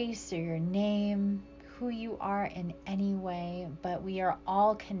your face or your name, who you are in any way, but we are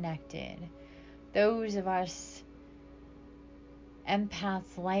all connected. Those of us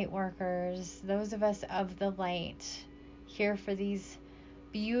empaths, light workers, those of us of the light, here for these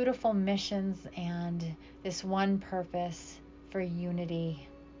beautiful missions and this one purpose for unity.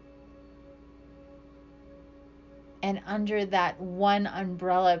 And under that one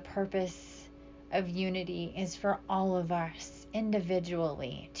umbrella purpose of unity is for all of us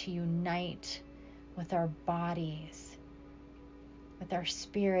individually to unite with our bodies, with our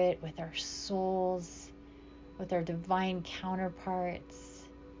spirit, with our souls, with their divine counterparts,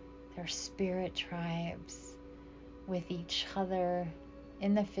 their spirit tribes, with each other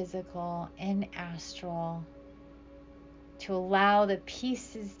in the physical, in astral, to allow the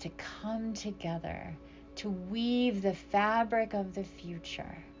pieces to come together, to weave the fabric of the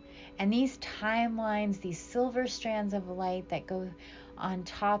future. And these timelines, these silver strands of light that go on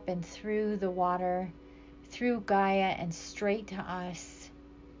top and through the water, through Gaia and straight to us,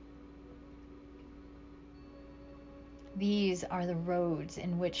 these are the roads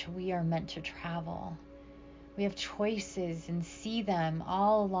in which we are meant to travel. We have choices and see them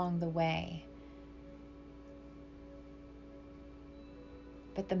all along the way.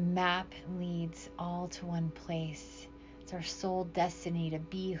 But the map leads all to one place. It's our soul destiny to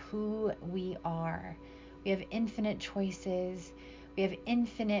be who we are. We have infinite choices. We have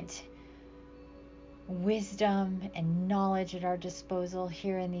infinite wisdom and knowledge at our disposal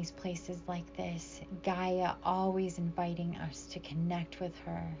here in these places like this. Gaia always inviting us to connect with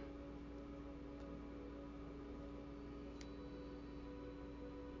her.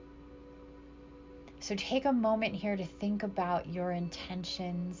 So take a moment here to think about your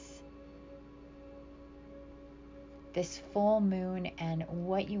intentions this full moon and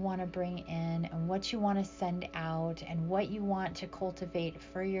what you want to bring in and what you want to send out and what you want to cultivate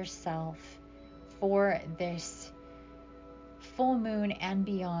for yourself for this full moon and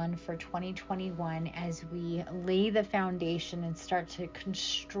beyond for 2021 as we lay the foundation and start to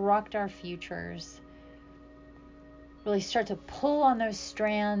construct our futures. Really start to pull on those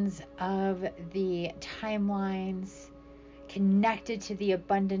strands of the timelines connected to the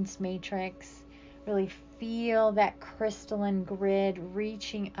abundance matrix. Really feel that crystalline grid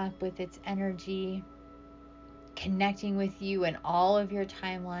reaching up with its energy, connecting with you and all of your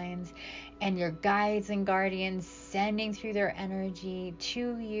timelines, and your guides and guardians sending through their energy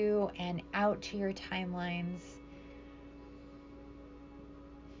to you and out to your timelines.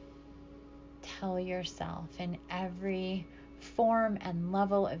 Tell yourself in every form and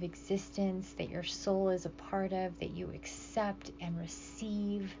level of existence that your soul is a part of, that you accept and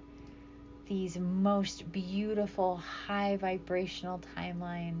receive these most beautiful high vibrational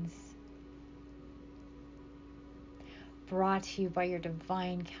timelines brought to you by your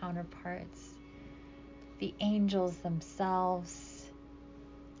divine counterparts, the angels themselves,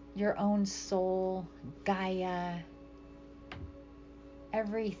 your own soul, Gaia,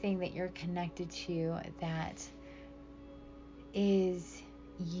 everything that you're connected to that is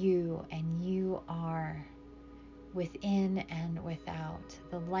you and you are within and without.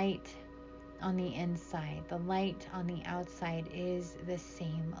 The light on the inside, the light on the outside is the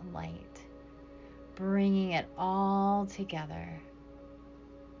same light, bringing it all together.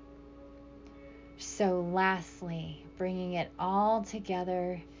 So lastly, bringing it all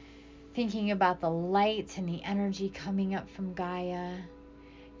together, thinking about the light and the energy coming up from Gaia,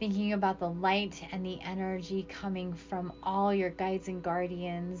 thinking about the light and the energy coming from all your guides and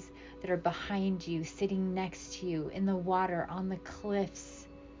guardians that are behind you, sitting next to you, in the water, on the cliffs.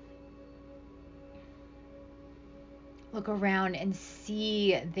 Look around and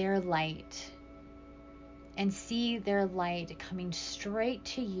see their light. And see their light coming straight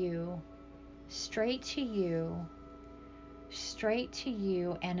to you, straight to you, straight to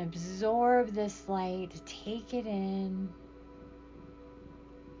you, and absorb this light. Take it in.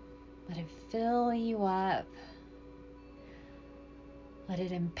 Let it fill you up. Let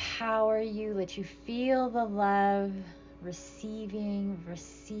it empower you. Let you feel the love, receiving,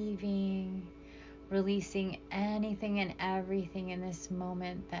 releasing anything and everything in this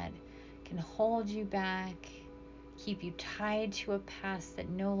moment that can hold you back, keep you tied to a past that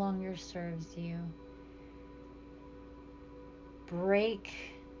no longer serves you. Break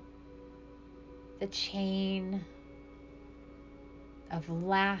the chain of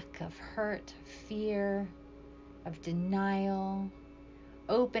lack, of hurt, of fear, of denial.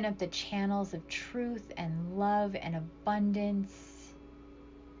 Open up the channels of truth and love and abundance.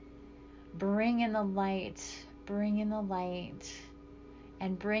 Bring in the light, bring in the light,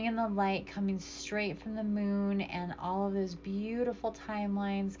 and bring in the light coming straight from the moon and all of those beautiful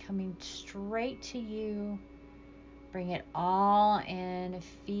timelines coming straight to you. Bring it all in,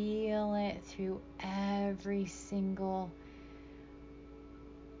 feel it through every single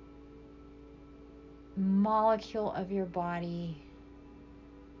molecule of your body.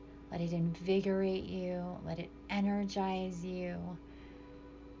 Let it invigorate you. Let it energize you.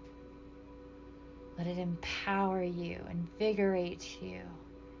 Let it empower you, invigorate you,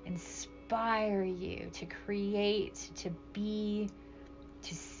 inspire you to create, to be,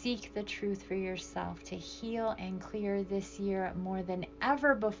 to seek the truth for yourself, to heal and clear this year more than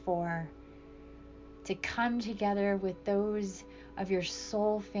ever before. to come together with those of your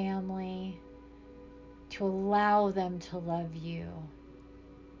soul family, to allow them to love you,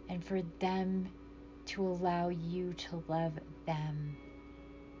 and for them to allow you to love them.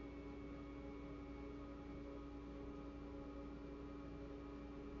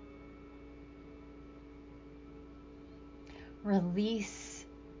 Release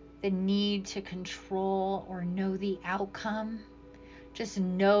the need to control or know the outcome. Just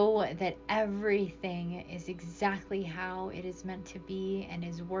know that everything is exactly how it is meant to be and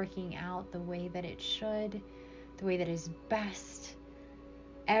is working out the way that it should, the way that is best.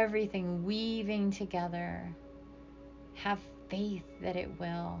 Everything weaving together. Have faith that it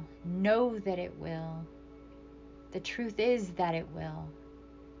will. Know that it will. The truth is that it will.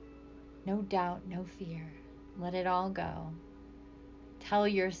 No doubt, no fear. Let it all go. Tell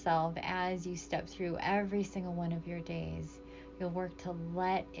yourself as you step through every single one of your days, you'll work to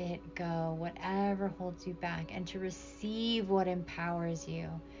let it go, whatever holds you back, and to receive what empowers you,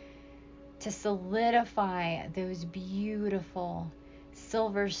 to solidify those beautiful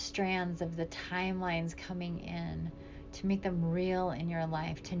silver strands of the timelines coming in, to make them real in your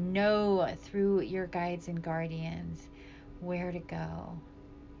life, to know through your guides and guardians where to go,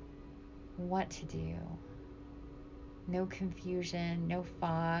 what to do. No confusion, no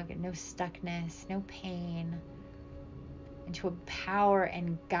fog, no stuckness, no pain. And to empower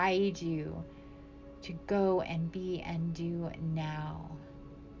and guide you to go and be and do now.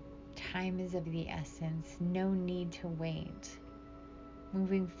 Time is of the essence. No need to wait.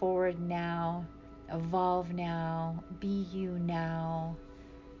 Moving forward now. Evolve now. Be you now.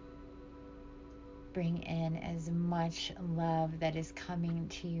 Bring in as much love that is coming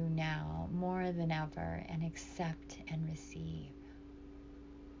to you now, more than ever, and accept and receive.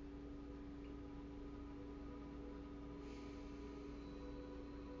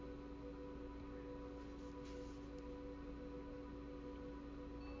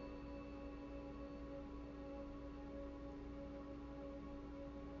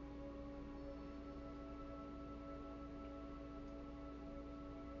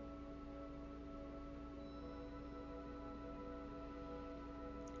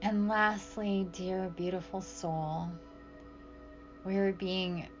 And lastly, dear beautiful soul, we're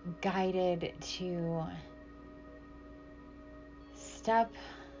being guided to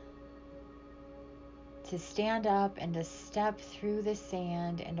stand up and to step through the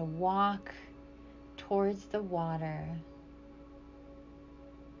sand and to walk towards the water.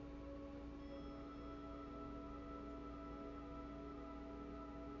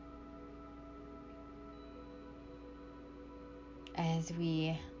 As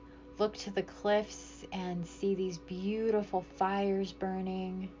we look to the cliffs and see these beautiful fires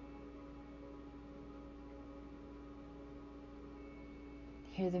burning,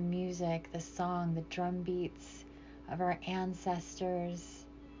 hear the music, the song, the drum beats of our ancestors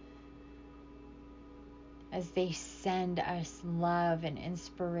as they send us love and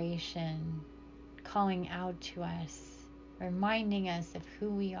inspiration, calling out to us, reminding us of who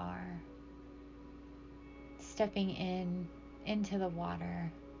we are, stepping into the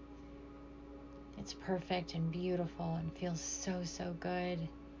water. It's perfect and beautiful and feels so, so good.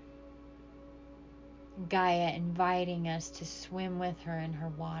 Gaia inviting us to swim with her in her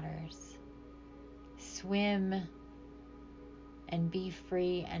waters. Swim and be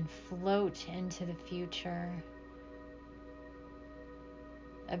free and float into the future.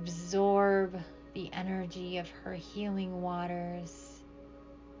 Absorb the energy of her healing waters.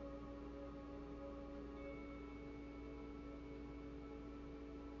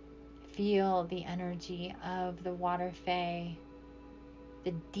 Feel the energy of the water fae,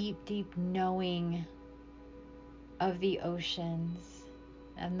 the deep, deep knowing of the oceans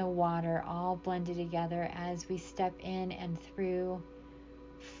and the water all blended together as we step in and through,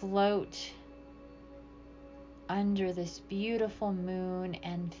 float under this beautiful moon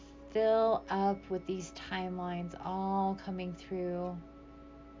and fill up with these timelines all coming through.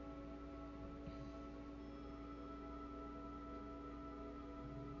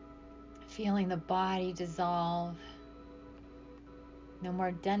 Feeling the body dissolve. No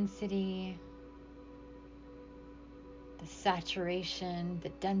more density. The saturation, the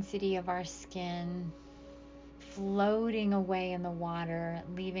density of our skin floating away in the water,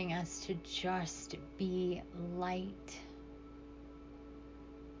 leaving us to just be light.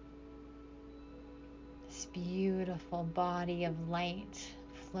 This beautiful body of light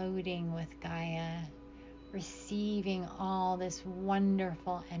floating with Gaia, receiving all this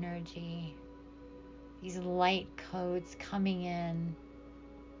wonderful energy, these light codes coming in,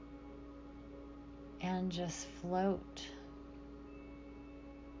 and just float.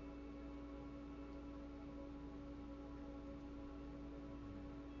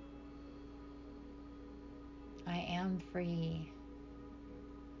 am free.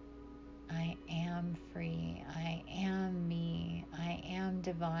 I am free. I am me. I am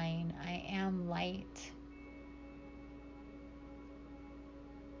divine. I am light.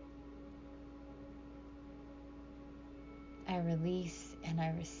 I release and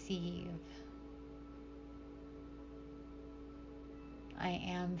I receive. I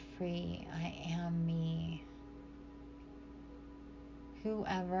am free. I am me.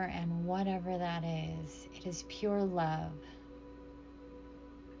 Whoever and whatever that is, it is pure love.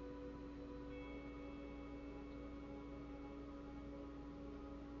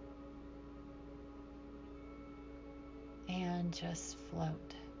 And just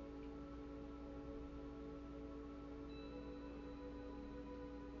float.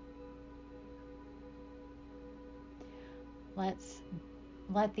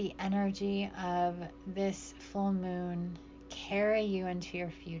 Let the energy of this full moon carry you into your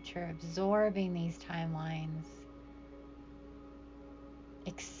future, absorbing these timelines,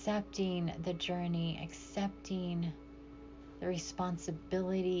 accepting the journey, accepting the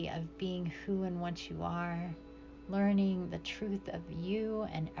responsibility of being who and what you are, learning the truth of you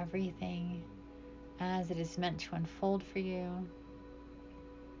and everything as it is meant to unfold for you.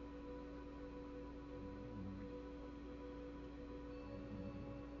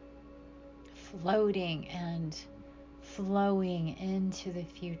 Floating and flowing into the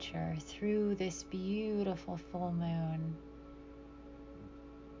future through this beautiful full moon.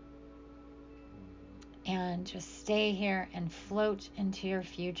 And just stay here and float into your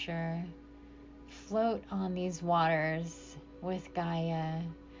future. Float on these waters with Gaia.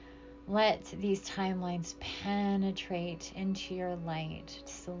 Let these timelines penetrate into your light,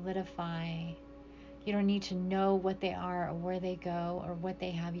 solidify. You don't need to know what they are or where they go or what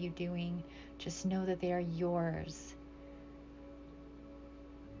they have you doing. Just know that they are yours.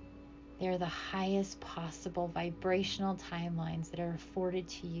 They are the highest possible vibrational timelines that are afforded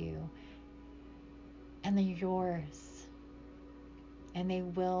to you. And they're yours. And they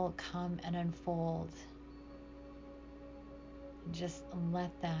will come and unfold. Just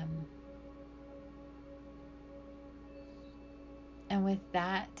let them. And with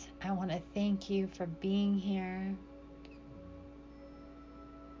that, I want to thank you for being here,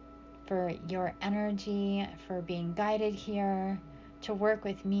 for your energy, for being guided here to work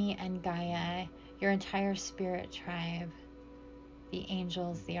with me and Gaia, your entire spirit tribe, the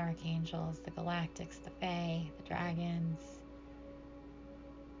angels, the archangels, the galactics, the fae, the dragons,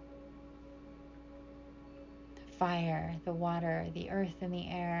 the fire, the water, the earth and the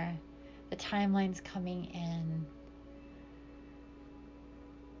air, the timelines coming in.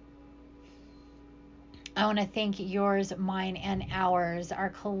 I want to thank yours, mine, and ours, our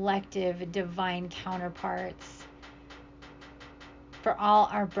collective divine counterparts, for all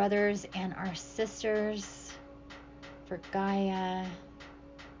our brothers and our sisters, for Gaia,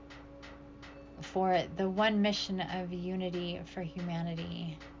 for the one mission of unity for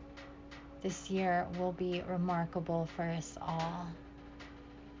humanity. This year will be remarkable for us all.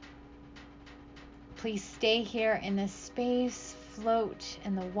 Please stay here in this space, float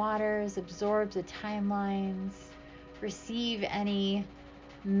in the waters, absorb the timelines, receive any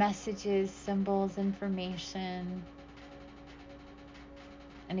messages, symbols, information.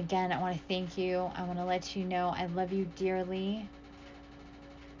 And again, I want to thank you. I want to let you know I love you dearly.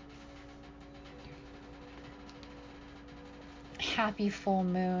 Happy full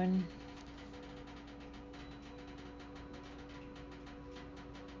moon.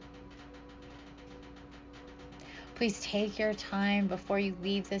 Please take your time before you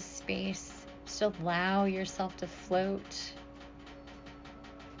leave this space. Just allow yourself to float.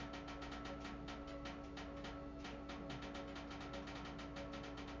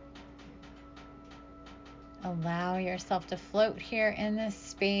 Allow yourself to float here in this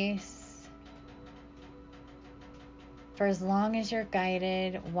space for as long as you're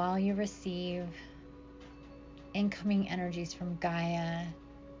guided, while you receive incoming energies from Gaia,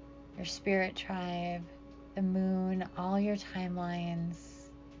 your spirit tribe, the moon, all your timelines.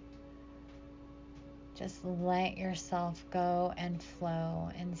 Just let yourself go and flow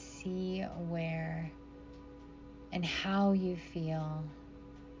and see where and how you feel.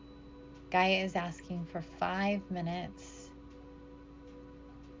 Gaia is asking for 5 minutes.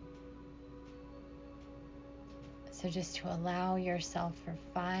 So just to allow yourself for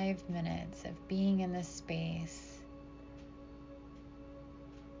 5 minutes of being in this space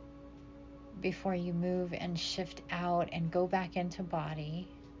before you move and shift out and go back into body.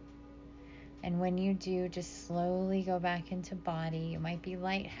 And when you do, just slowly go back into body. You might be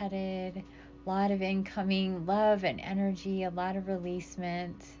lightheaded, a lot of incoming love and energy, a lot of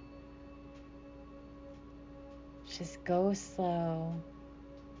releasement. Just go slow.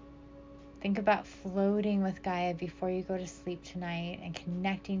 Think about floating with Gaia before you go to sleep tonight and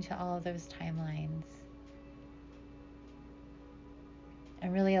connecting to all of those timelines.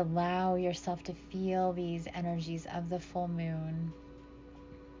 And really allow yourself to feel these energies of the full moon.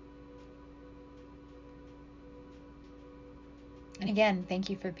 And again, thank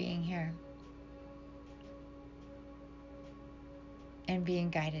you for being here and being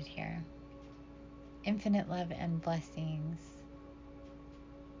guided here. Infinite love and blessings.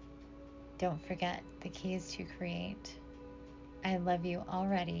 Don't forget, the key is to create. I love you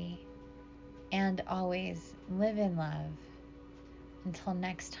already and always. Live in love. Until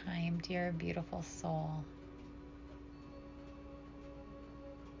next time, dear beautiful soul.